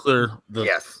clear?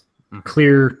 Yes.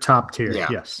 Clear top tier. Yeah.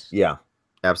 Yes. Yeah.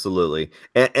 Absolutely.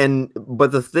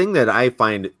 But the thing that I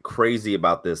find crazy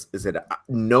about this is that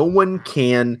no one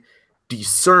can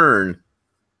discern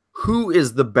who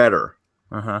is the better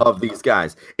of these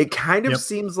guys. It kind of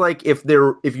seems like if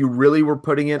you really were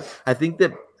putting it, I think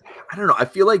that, I don't know, I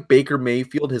feel like Baker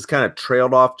Mayfield has kind of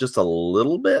trailed off just a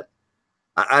little bit.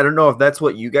 I don't know if that's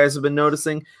what you guys have been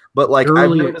noticing, but like I've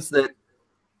noticed that.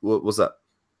 What's up?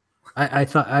 I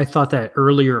thought that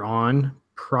earlier on,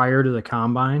 prior to the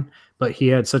combine, but he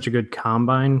had such a good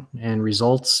combine and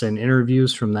results and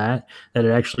interviews from that it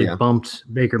actually bumped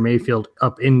Baker Mayfield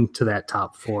up into that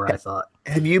top 4. I thought.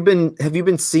 Have you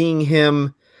been seeing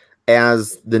him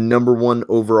as the number 1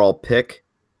 overall pick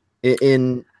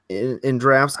in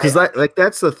drafts? Because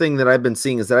that's the thing that I've been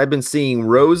seeing, is that I've been seeing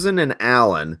Rosen and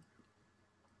Allen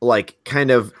like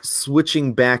kind of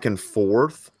switching back and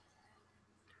forth.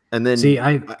 And then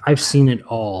I've seen it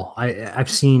all. I've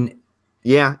seen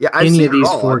I've any seen of these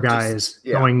all. 4 guys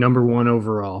going number 1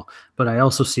 overall, but I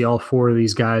also see all 4 of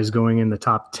these guys going in the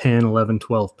top 10, 11,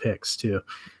 12 picks too.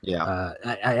 Yeah.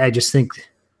 I just think,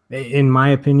 in my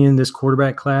opinion, this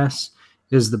quarterback class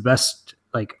is the best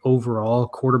like overall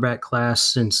quarterback class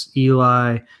since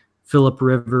Eli, Phillip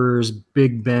Rivers,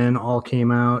 Big Ben all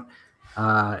came out.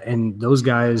 And those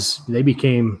guys, they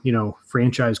became,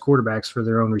 franchise quarterbacks for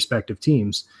their own respective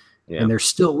teams. Yeah. And they're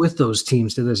still with those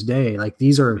teams to this day. Like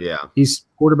these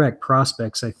quarterback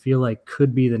prospects, I feel like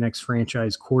could be the next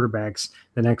franchise quarterbacks,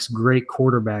 the next great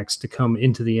quarterbacks to come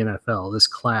into the NFL. This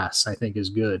class, I think, is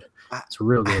good. It's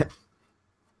real good.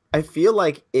 I feel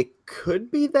like it could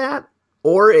be that,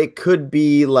 or it could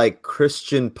be like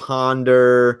Christian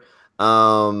Ponder.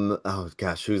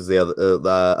 Who's the other?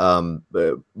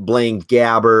 Blaine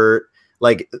Gabbert.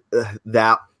 like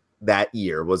that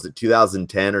year, was it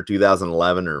 2010 or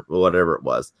 2011 or whatever it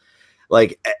was?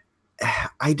 Like,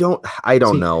 I don't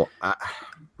know.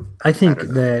 I think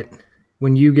that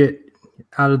when you get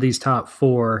out of these top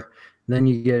four, then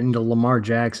you get into Lamar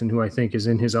Jackson, who I think is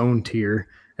in his own tier,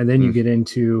 and then you get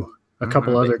into a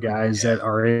couple other guys that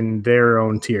are in their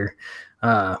own tier.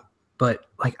 But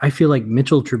like, I feel like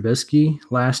Mitchell Trubisky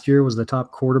last year was the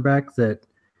top quarterback that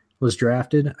was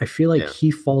drafted. I feel like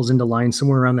he falls into line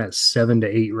somewhere around that 7 to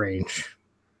 8 range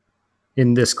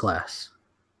in this class.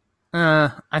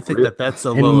 I think that's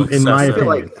a little excessive. In my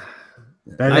opinion.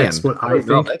 That's what I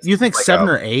think. You think like 7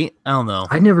 or 8? I don't know.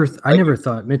 I never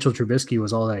thought Mitchell Trubisky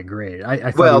was all that great.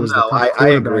 I thought he was the top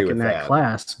quarterback in that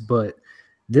class. But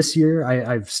this year,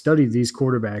 I've studied these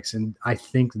quarterbacks, and I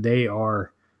think they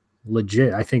are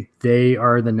legit. I think they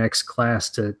are the next class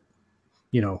to,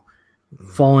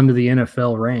 fall into the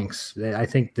NFL ranks. I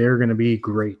think they're going to be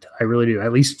great. I really do.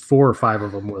 At least 4 or 5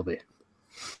 of them will be.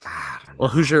 Well,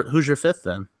 who's your fifth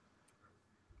then?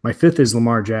 My fifth is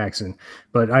Lamar Jackson,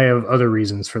 but I have other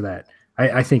reasons for that.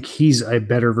 I think he's a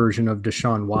better version of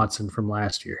Deshaun Watson from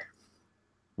last year.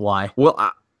 Why?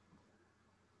 Well,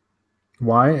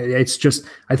 why? It's just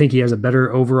I think he has a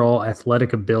better overall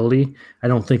athletic ability. I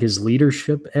don't think his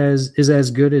leadership is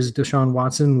as good as Deshaun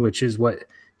Watson, which is what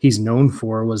he's known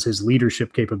for, was his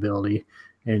leadership capability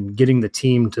and getting the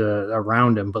team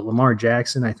around him. But Lamar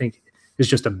Jackson, I think, is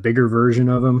just a bigger version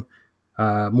of him.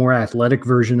 More athletic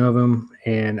version of him,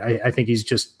 and I think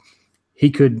he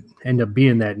could end up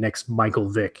being that next Michael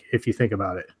Vick if you think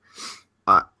about it.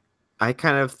 I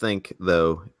kind of think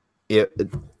though,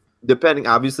 depending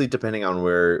on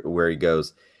where he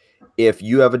goes, if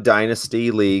you have a dynasty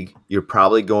league, you're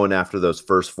probably going after those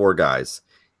first 4 guys.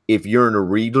 If you're in a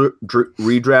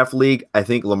redraft league, I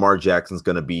think Lamar Jackson's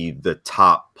going to be the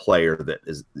top player that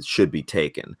should be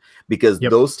taken, because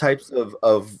those types of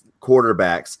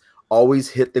quarterbacks always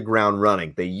hit the ground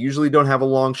running. They usually don't have a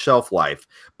long shelf life,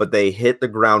 but they hit the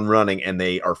ground running, and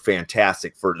they are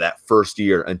fantastic for that first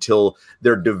year until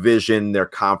their division, their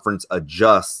conference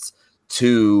adjusts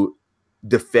to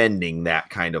defending that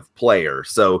kind of player.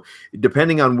 So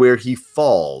depending on where he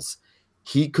falls,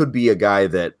 he could be a guy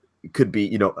that could be,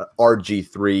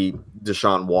 RG3,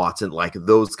 Deshaun Watson, like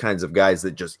those kinds of guys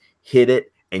that just hit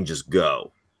it and just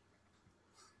go.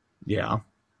 Yeah.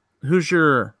 Who's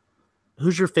your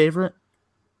favorite,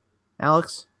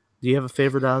 Alex? Do you have a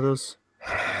favorite out of those?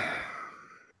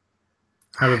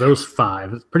 Out of those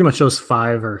 5, pretty much those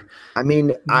 5 are. I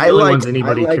mean, I like ones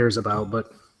anybody cares about,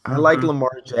 but I like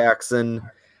Lamar Jackson.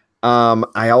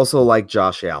 I also like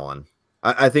Josh Allen.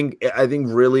 I think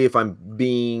really, if I'm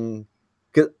being,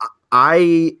 because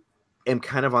I am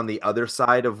kind of on the other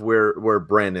side of where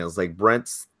Brent is. Like,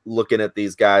 Brent's looking at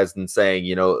these guys and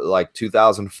saying, like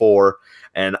 2004,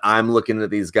 and I'm looking at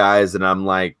these guys and I'm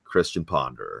like Christian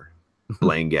Ponder,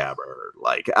 Blaine Gabbert.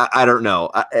 Like, I don't know.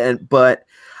 But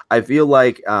I feel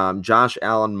like Josh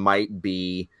Allen might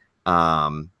be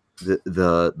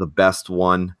the best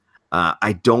one.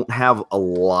 I don't have a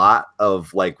lot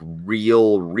of like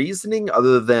real reasoning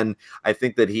other than I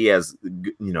think that he has,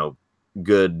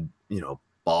 good,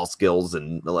 ball skills,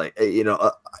 and like,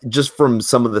 just from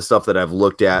some of the stuff that I've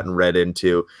looked at and read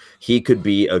into, he could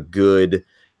be a good,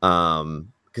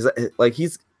 because like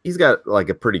he's got like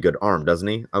a pretty good arm, doesn't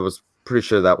he? I was pretty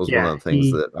sure that was one of the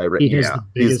things that I read. He has the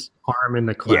biggest arm in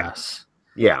the class.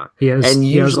 Yeah. He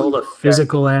has all the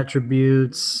physical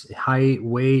attributes, height,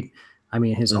 weight. I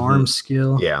mean, his arm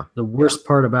skill. Yeah. The worst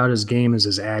part about his game is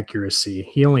his accuracy.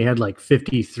 He only had like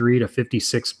 53 to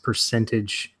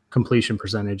 56% completion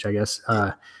percentage, I guess,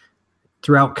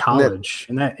 throughout college.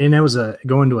 And that was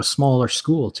going to a smaller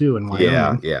school too in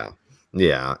Wyoming.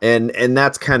 Yeah. And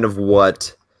that's kind of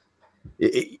what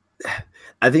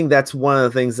I think that's one of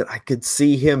the things that I could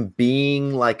see him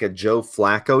being, like a Joe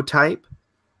Flacco type.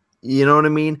 You know what I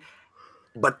mean?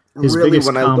 But his really, biggest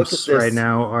when I look at comps this right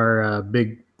now are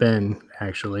Big Ben,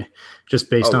 actually, just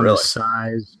based on his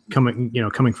size,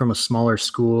 coming from a smaller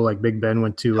school. Like Big Ben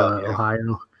went to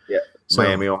Ohio. Yeah, so,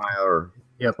 Miami, Ohio,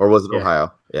 or was it Yeah.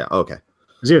 Ohio? Yeah, okay. It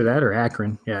was either that or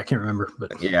Akron. Yeah, I can't remember.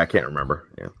 But yeah, I can't remember.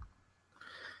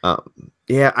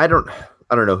 Yeah, I don't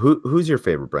know. Who's your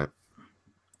favorite, Brent?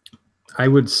 I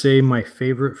would say my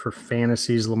favorite for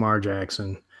fantasy is Lamar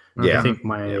Jackson. Yeah, I think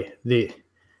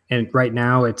and right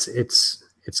now it's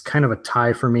kind of a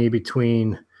tie for me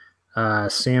between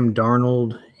Sam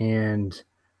Darnold and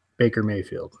Baker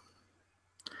Mayfield.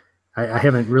 I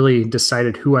haven't really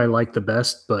decided who I like the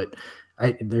best, but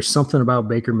there's something about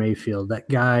Baker Mayfield. That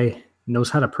guy knows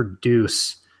how to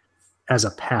produce as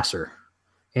a passer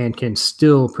and can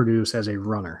still produce as a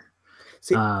runner.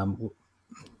 See,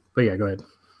 But yeah, go ahead.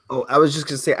 Oh, I was just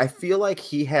gonna say, I feel like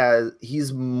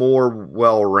he's more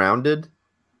well-rounded.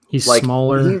 He's Like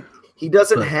smaller. he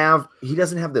doesn't have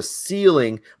the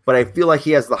ceiling, but I feel like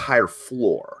he has the higher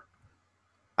floor.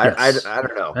 Yes. I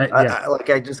don't know. Yeah.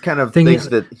 I just kind of Thing think is,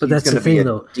 that but he's that's going the to be thing, a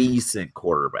though. decent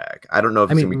quarterback. I don't know if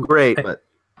I he's going to mean, be great, but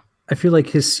I feel like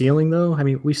his ceiling, though. I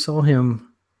mean, we saw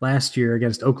him last year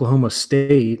against Oklahoma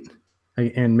State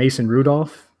and Mason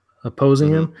Rudolph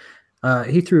opposing him.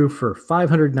 He threw for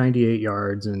 598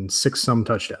 yards and 6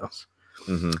 touchdowns.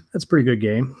 That's a pretty good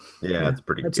game. Yeah, it's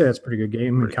pretty. I'd say that's a pretty good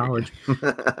game in college.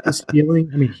 His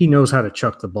ceiling, I mean, he knows how to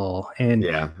chuck the ball. And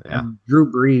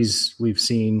Drew Brees, we've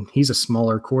seen, he's a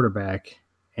smaller quarterback,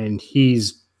 and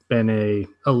he's been a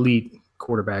elite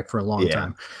quarterback for a long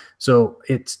time. So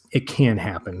it can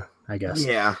happen, I guess.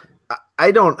 Yeah.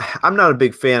 I'm not a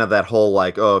big fan of that whole,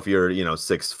 like, oh, if you're,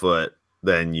 6 foot,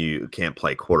 then you can't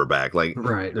play quarterback. Like,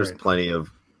 there's plenty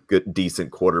of good,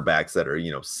 decent quarterbacks that are,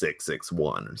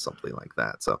 6'1" or something like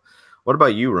that. So what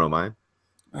about you, Romine?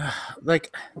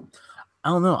 Like, I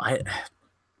don't know.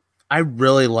 I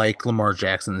really like Lamar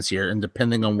Jackson this year, and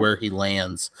depending on where he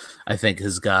lands, I think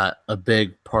has got a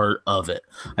big part of it.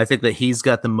 I think that he's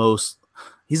the most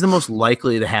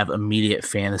likely to have immediate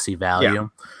fantasy value.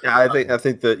 Yeah, I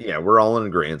think that we're all in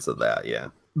agreement of that. Yeah.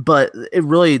 But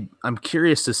I'm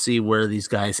curious to see where these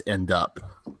guys end up.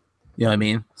 You know what I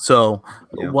mean? So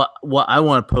what I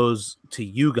want to pose to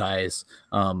you guys,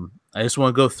 I just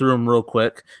want to go through them real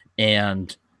quick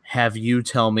and have you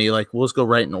tell me, like, we'll just go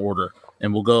right in order,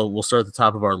 and we'll start at the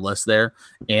top of our list there.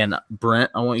 And Brent,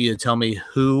 I want you to tell me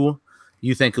who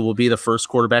you think will be the first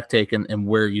quarterback taken and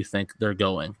where you think they're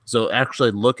going. So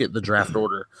actually look at the draft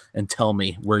order and tell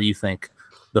me where you think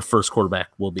the first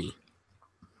quarterback will be.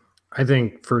 I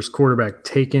think first quarterback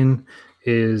taken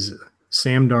is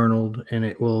Sam Darnold, and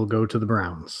it will go to the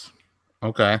Browns.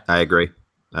 Okay. I agree.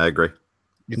 I love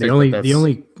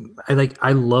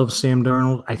Sam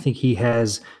Darnold. I think he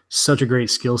has such a great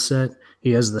skill set.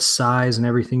 He has the size and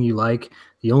everything you like.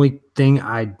 The only thing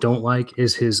I don't like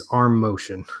is his arm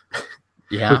motion,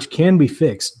 which can be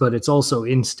fixed, but it's also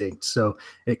instinct. So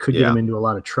it could get him into a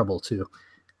lot of trouble too.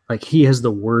 Like, he has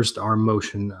the worst arm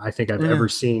motion I think I've ever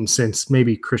seen since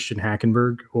maybe Christian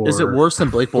Hackenberg. Or is it worse than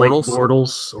Blake Bortles?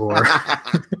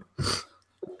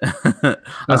 I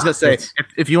was going to say,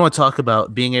 if you want to talk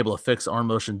about being able to fix arm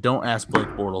motion, don't ask Blake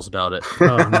Bortles about it.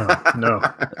 Oh, no.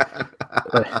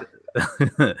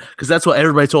 Because that's what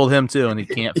everybody told him too, and he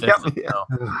can't fix it. So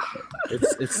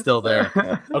it's still there.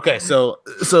 Okay, so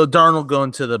Darnold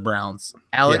going to the Browns.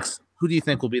 Alex, who do you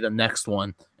think will be the next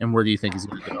one, and where do you think he's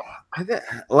going to go?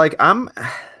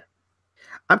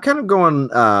 I'm kind of going,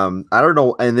 I don't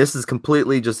know, and this is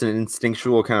completely just an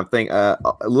instinctual kind of thing.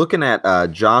 Looking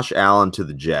at Josh Allen to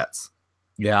the Jets.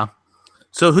 Yeah.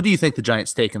 So who do you think the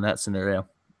Giants take in that scenario?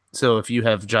 So if you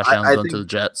have Josh Allen going to the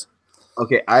Jets.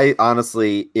 Okay, I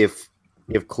honestly, if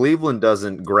Cleveland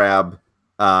doesn't grab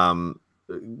Barkley,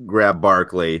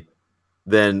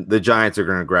 then the Giants are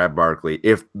going to grab Barkley.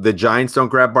 If the Giants don't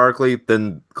grab Barkley,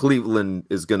 then Cleveland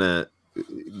is going to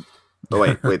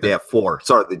wait, they have 4.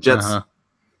 Sorry, the Jets.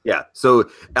 Yeah. So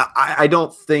I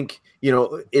don't think,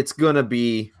 it's going to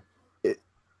be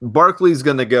Barkley's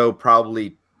going to go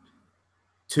probably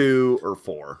 2 or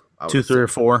 4. 2, 3, or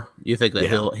 4. You think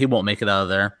that he won't make it out of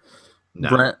there?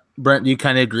 No. Brent, do you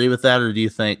kind of agree with that, or do you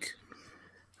think?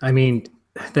 I mean,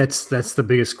 that's the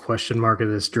biggest question mark of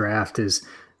this draft is,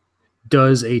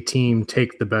 does a team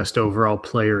take the best overall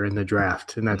player in the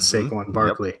draft? And that's Saquon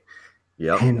Barkley.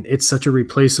 Yep. And it's such a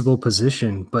replaceable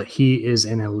position, but he is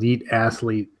an elite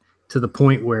athlete to the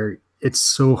point where it's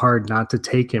so hard not to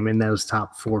take him in those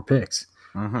top 4 picks.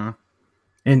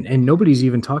 And nobody's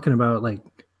even talking about, like,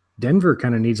 Denver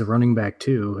kind of needs a running back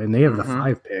too, and they have the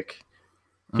 5 pick.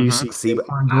 Do you see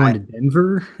Saquon going to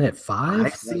Denver at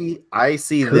 5? I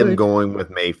see them going with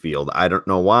Mayfield. I don't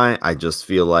know why. I just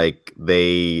feel like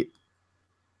they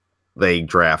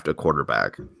draft a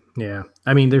quarterback. Yeah.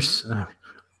 I mean, there's the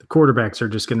quarterbacks are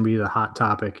just going to be the hot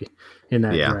topic in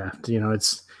that draft.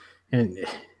 And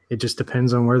it just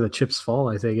depends on where the chips fall.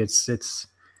 I think it's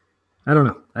I don't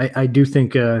know. I do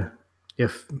think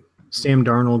if Sam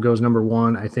Darnold goes number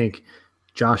 1, I think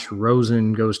Josh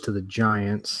Rosen goes to the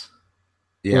Giants.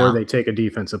 Or they take a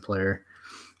defensive player,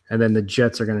 and then the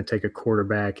Jets are going to take a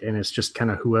quarterback, and it's just kind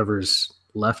of whoever's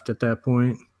left at that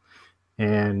point.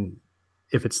 And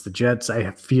if it's the Jets,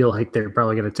 I feel like they're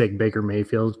probably going to take Baker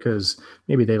Mayfield because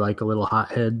maybe they like a little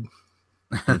hothead.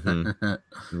 That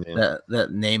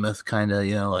Namath kind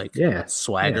of,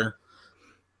 swagger.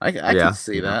 I can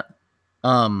see that.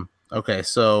 Okay,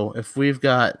 so if we've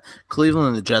got Cleveland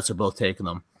and the Jets are both taking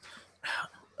them,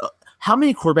 How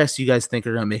many quarterbacks do you guys think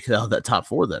are going to make it out of that top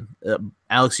 4 then?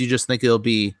 Alex, you just think it'll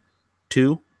be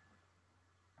 2?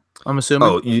 I'm assuming.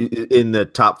 Oh, in the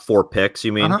top 4 picks,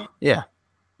 you mean? Yeah.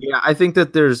 Yeah, I think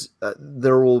that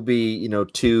there will be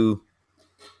 2.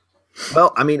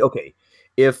 Well, I mean, okay,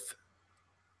 if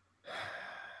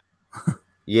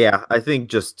yeah, I think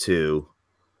just 2.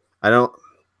 I don't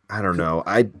know.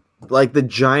 I like the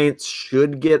Giants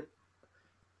should get.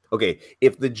 Okay,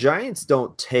 if the Giants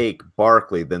don't take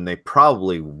Barkley, then they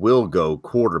probably will go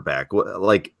quarterback.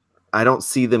 Like, I don't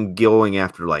see them going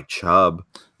after like Chubb.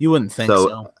 You wouldn't think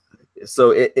so.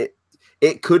 So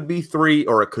it could be 3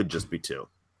 or it could just be 2.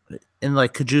 And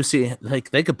like, could you see like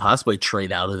they could possibly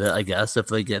trade out of it? I guess if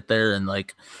they get there and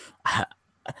like,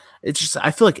 it's just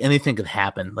I feel like anything could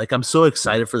happen. Like I'm so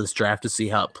excited for this draft to see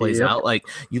how it plays out. Like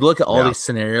you look at all these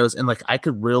scenarios and like I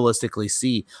could realistically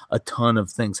see a ton of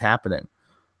things happening.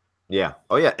 Yeah.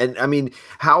 Oh yeah. And I mean,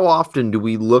 how often do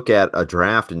we look at a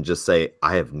draft and just say,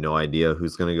 I have no idea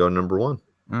who's going to go number 1?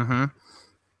 Mm-hmm.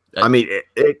 I mean,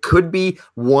 it could be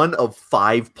one of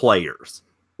 5 players.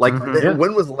 Like,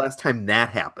 when was the last time that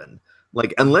happened?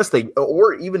 Like, unless they,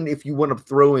 or even if you want to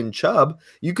throw in Chubb,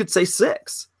 you could say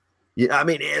 6. Yeah, I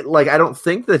mean, I don't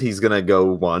think that he's going to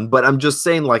go 1, but I'm just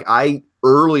saying, like,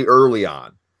 early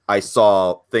on, I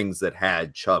saw things that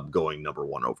had Chubb going number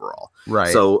 1 overall.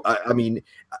 Right. So, I mean,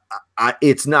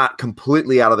 it's not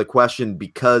completely out of the question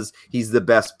because he's the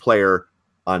best player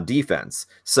on defense.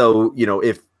 So,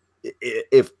 if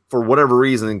for whatever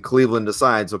reason Cleveland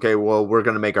decides, okay, well, we're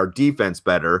going to make our defense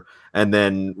better and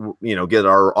then, get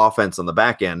our offense on the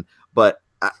back end. But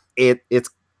it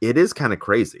is kind of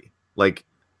crazy. Like,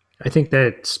 I think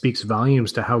that speaks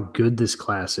volumes to how good this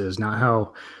class is, not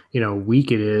how,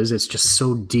 weak it is. It's just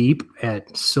so deep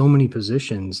at so many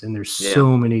positions, and there's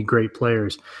so many great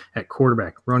players at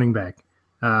quarterback, running back,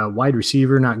 wide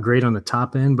receiver, not great on the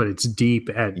top end, but it's deep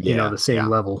at, the same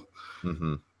level.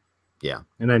 Mm-hmm. Yeah.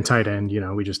 And then tight end,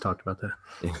 we just talked about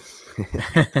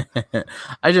that.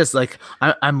 I just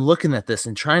I'm looking at this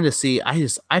and trying to see,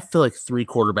 I feel like 3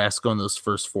 quarterbacks go in those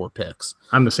first 4 picks.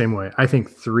 I'm the same way. I think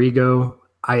 3 go.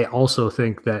 I also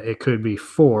think that it could be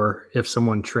 4 if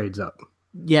someone trades up.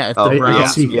 Yeah, if the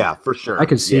Browns, for sure. I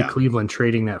could see Cleveland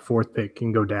trading that 4th pick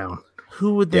and go down.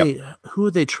 Who would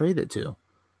they trade it to?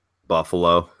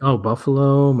 Buffalo. Oh,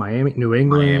 Buffalo, Miami, New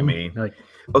England. Miami.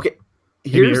 Okay.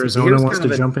 Maybe Arizona wants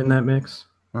to jump in that mix.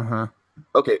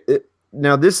 Okay.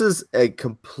 Now this is a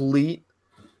complete,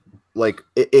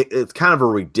 it's kind of a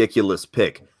ridiculous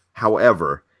pick.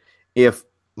 However, if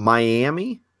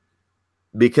Miami,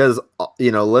 because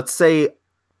let's say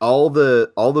all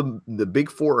the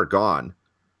big 4 are gone,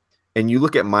 and you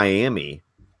look at Miami,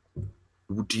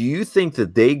 do you think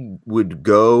that they would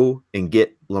go and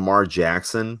get Lamar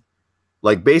Jackson?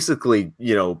 Like basically,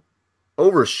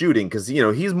 overshooting because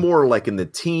he's more like in the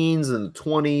teens and the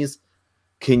 20s.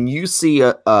 Can you see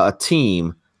a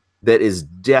team that is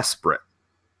desperate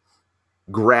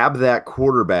grab that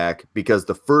quarterback because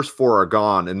the first 4 are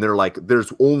gone and they're like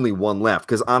there's only 1 left?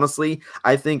 Because honestly,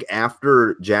 I think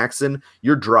after Jackson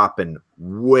you're dropping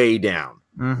way down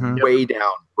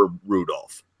for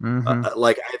Rudolph.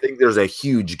 I think there's a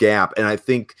huge gap, and I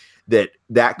think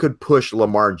that could push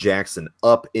Lamar Jackson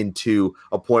up into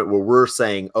a point where we're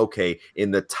saying, okay,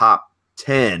 in the top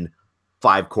 10,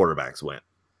 5 quarterbacks went.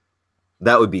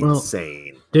 That would be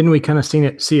insane. Didn't we kind of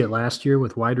see it last year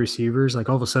with wide receivers? Like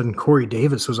all of a sudden, Corey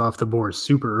Davis was off the board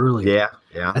super early. Yeah.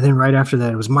 And then right after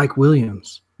that, it was Mike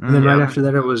Williams. And then right after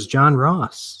that, it was John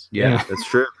Ross. Yeah, that's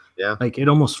true. Yeah. Like it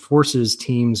almost forces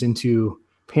teams into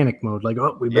panic mode. Like,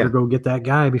 oh, we better go get that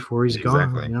guy before he's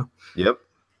gone. Yep.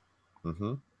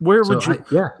 Mm-hmm. Where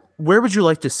would you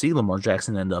like to see Lamar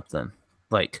Jackson end up then?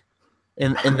 Like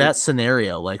in that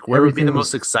scenario, like where would be the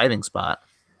most exciting spot?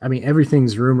 I mean,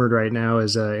 everything's rumored right now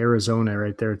is Arizona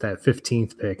right there at that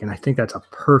 15th pick, and I think that's a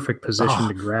perfect position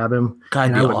to grab him.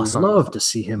 And I would love to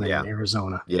see him in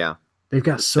Arizona. Yeah. They've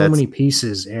got so many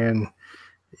pieces, and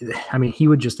I mean, he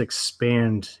would just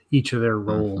expand each of their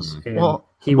roles, and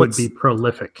he would be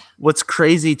prolific. What's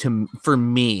crazy for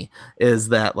me is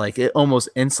that like it almost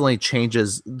instantly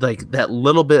changes like that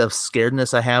little bit of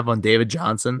scaredness I have on David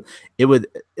Johnson. It would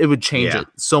change it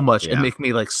so much and make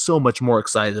me like so much more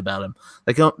excited about him.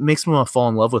 Like it makes me want to fall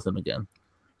in love with him again.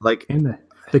 Like and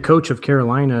the coach of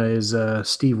Carolina is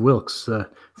Steve Wilkes, the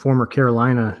former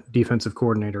Carolina defensive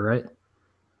coordinator, right?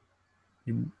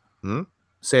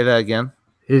 Say that again.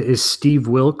 Is Steve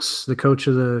Wilkes the coach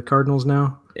of the Cardinals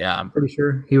now? Yeah, I'm pretty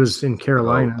sure he was in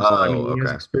Carolina. He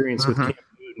has experience with Cam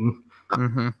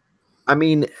Newton. I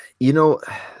mean,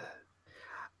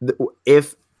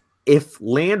 if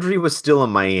Landry was still in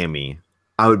Miami,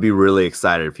 I would be really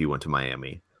excited if he went to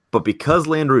Miami. But because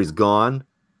Landry's gone,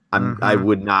 I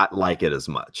would not like it as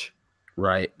much.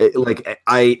 Right.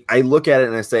 I look at it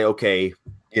and I say, okay,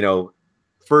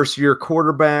 first year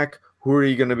quarterback, who are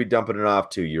you going to be dumping it off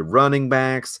to? Your running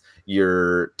backs,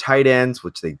 your tight ends,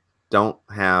 which they don't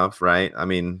have, right? I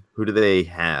mean, who do they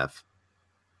have?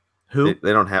 Who?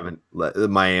 They don't have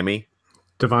Miami.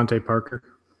 Devontae Parker.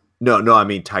 No, I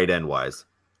mean tight end wise.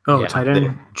 Oh, tight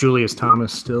end. Julius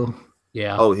Thomas still.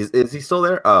 Yeah. Oh, is he still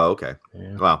there? Oh, okay.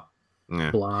 Yeah. Well,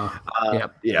 yeah. Blah.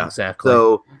 Yeah, exactly.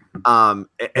 So, and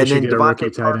then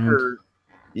Devontae Parker.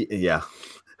 Yeah.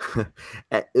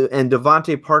 And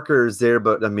Devontae Parker is there,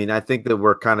 but I mean, I think that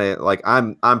we're kind of like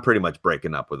I'm pretty much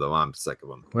breaking up with him. I'm sick of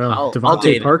him. Well,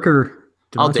 Devontae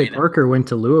Parker went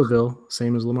to Louisville,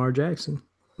 same as Lamar Jackson.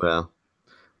 Well,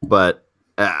 but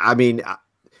I mean,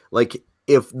 like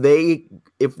if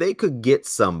they could get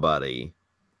somebody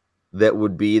that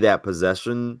would be that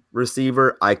possession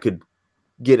receiver, I could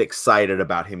get excited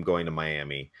about him going to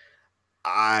Miami.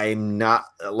 I'm not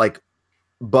like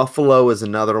Buffalo is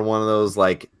another one of those.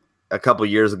 Like a couple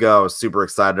years ago, I was super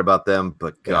excited about them,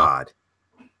 but God,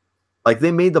 like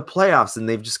they made the playoffs and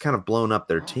they've just kind of blown up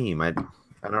their team. I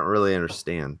don't really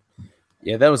understand.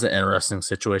 Yeah, that was an interesting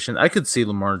situation. I could see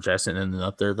Lamar Jackson ending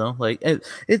up there though. Like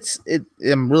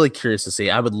I'm really curious to see.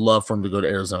 I would love for him to go to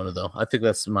Arizona though. I think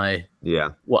that's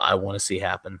what I want to see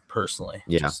happen personally.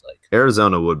 Yeah, just like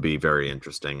Arizona would be very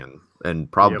interesting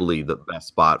and probably the best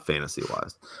spot fantasy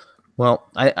wise. Well,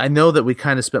 I know that we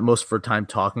kind of spent most of our time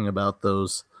talking about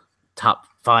those top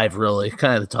 5, really,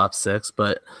 kind of the top 6,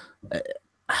 but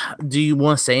do you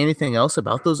want to say anything else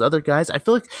about those other guys? I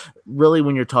feel like really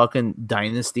when you're talking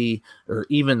dynasty or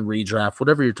even redraft,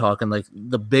 whatever you're talking, like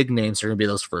the big names are going to be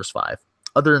those first 5.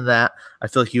 Other than that, I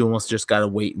feel like you almost just got to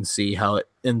wait and see how it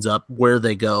ends up, where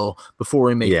they go before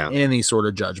we make any sort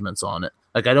of judgments on it.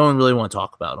 Like, I don't really want to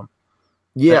talk about them.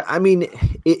 Yeah, I mean,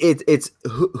 it's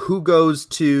who goes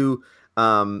to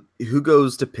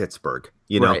Pittsburgh,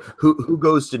 who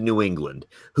goes to New England,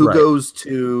 who goes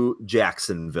to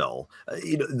Jacksonville,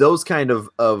 those kind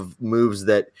of moves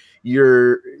that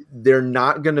they're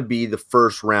not going to be the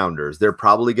first rounders. They're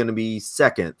probably going to be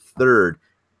second, third,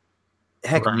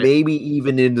 heck, maybe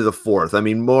even into the fourth. I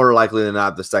mean, more likely than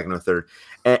not, the second or third.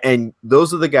 And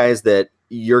those are the guys that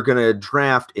you're going to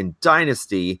draft in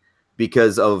Dynasty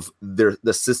because of the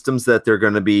systems that they're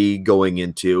going to be going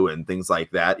into and things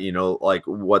like that, like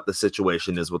what the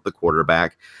situation is with the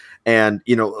quarterback. And,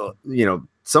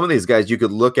 some of these guys you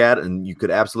could look at and you could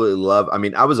absolutely love. I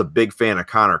mean, I was a big fan of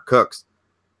Connor Cooks,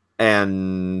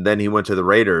 and then he went to the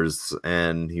Raiders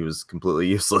and he was completely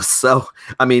useless. So,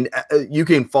 I mean, you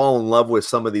can fall in love with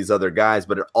some of these other guys,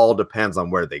 but it all depends on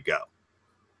where they go.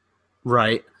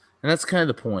 Right. And that's kind of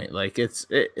the point. Like it's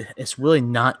really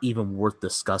not even worth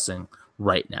discussing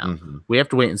right now. Mm-hmm. We have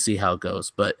to wait and see how it goes.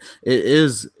 But it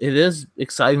is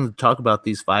exciting to talk about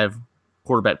these 5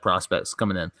 quarterback prospects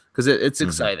coming in because it's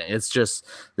exciting. It's just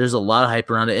there's a lot of hype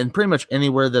around it, and pretty much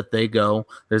anywhere that they go,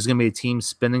 there's going to be a team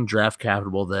spending draft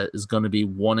capital that is going to be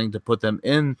wanting to put them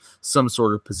in some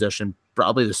sort of position,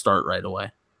 probably to start right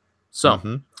away.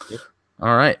 So,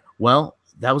 all right. Well,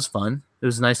 that was fun. It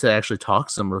was nice to actually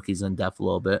talk some rookies in depth a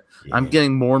little bit. Yeah. I'm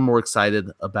getting more and more excited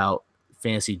about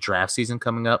fantasy draft season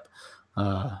coming up.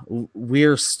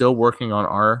 We're still working on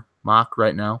our mock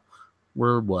right now.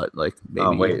 We're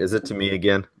maybe wait, is it to me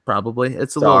again? Probably.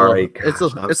 It's a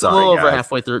little over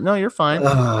halfway through. No, you're fine.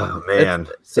 Oh man,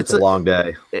 it's a long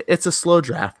day. It's a slow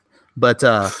draft. But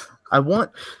I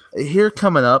want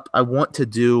to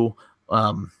do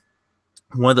one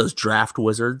of those draft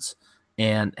wizards.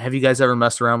 And have you guys ever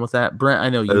messed around with that? Brent, I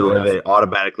know you have. They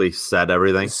automatically set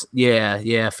everything?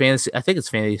 Yeah. Fantasy. I think it's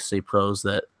Fantasy Pros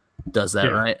that does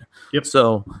that, right? Yep.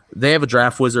 So they have a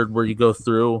draft wizard where you go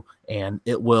through and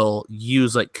it will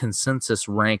use like consensus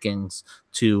rankings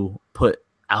to put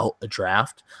out a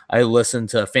draft. I listened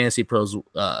to Fantasy Pros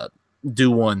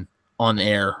do one on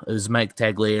air. It was Mike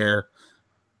Tagliere.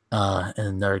 And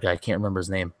another guy, I can't remember his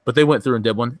name, but they went through and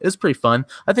did one. It's pretty fun.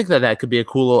 I think that could be a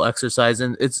cool little exercise,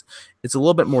 and it's a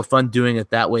little bit more fun doing it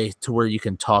that way to where you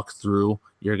can talk through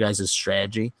your guys'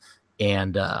 strategy.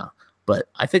 And but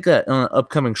I think that on an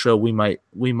upcoming show we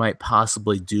might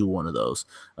possibly do one of those.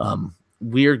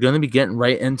 We are going to be getting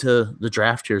right into the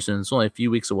draft here soon. It's only a few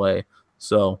weeks away,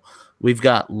 so we've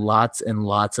got lots and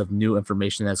lots of new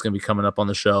information that's going to be coming up on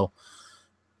the show.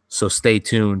 So stay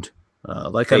tuned. I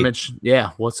mentioned,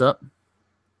 what's up?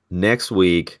 Next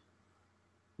week,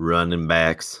 running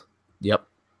backs. Yep.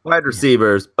 Wide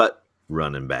receivers, but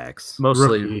running backs.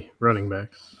 Mostly running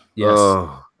backs. Yes.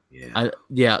 Oh,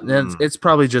 Then it's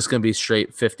probably just going to be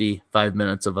straight 55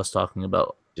 minutes of us talking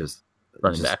about just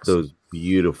running backs. Those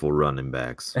beautiful running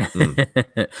backs.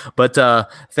 But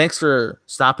thanks for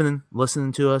stopping and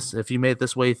listening to us. If you made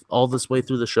it all this way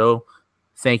through the show,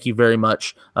 thank you very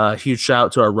much. Huge shout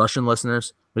out to our Russian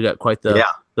listeners. We got quite the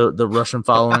Russian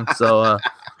following. So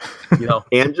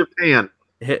and Japan.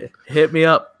 Hit me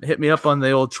up on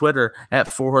the old Twitter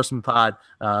at 4 Horsemen Pod.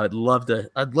 I'd love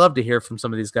to hear from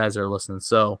some of these guys that are listening.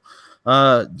 So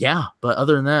but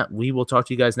other than that, we will talk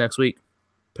to you guys next week.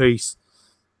 Peace.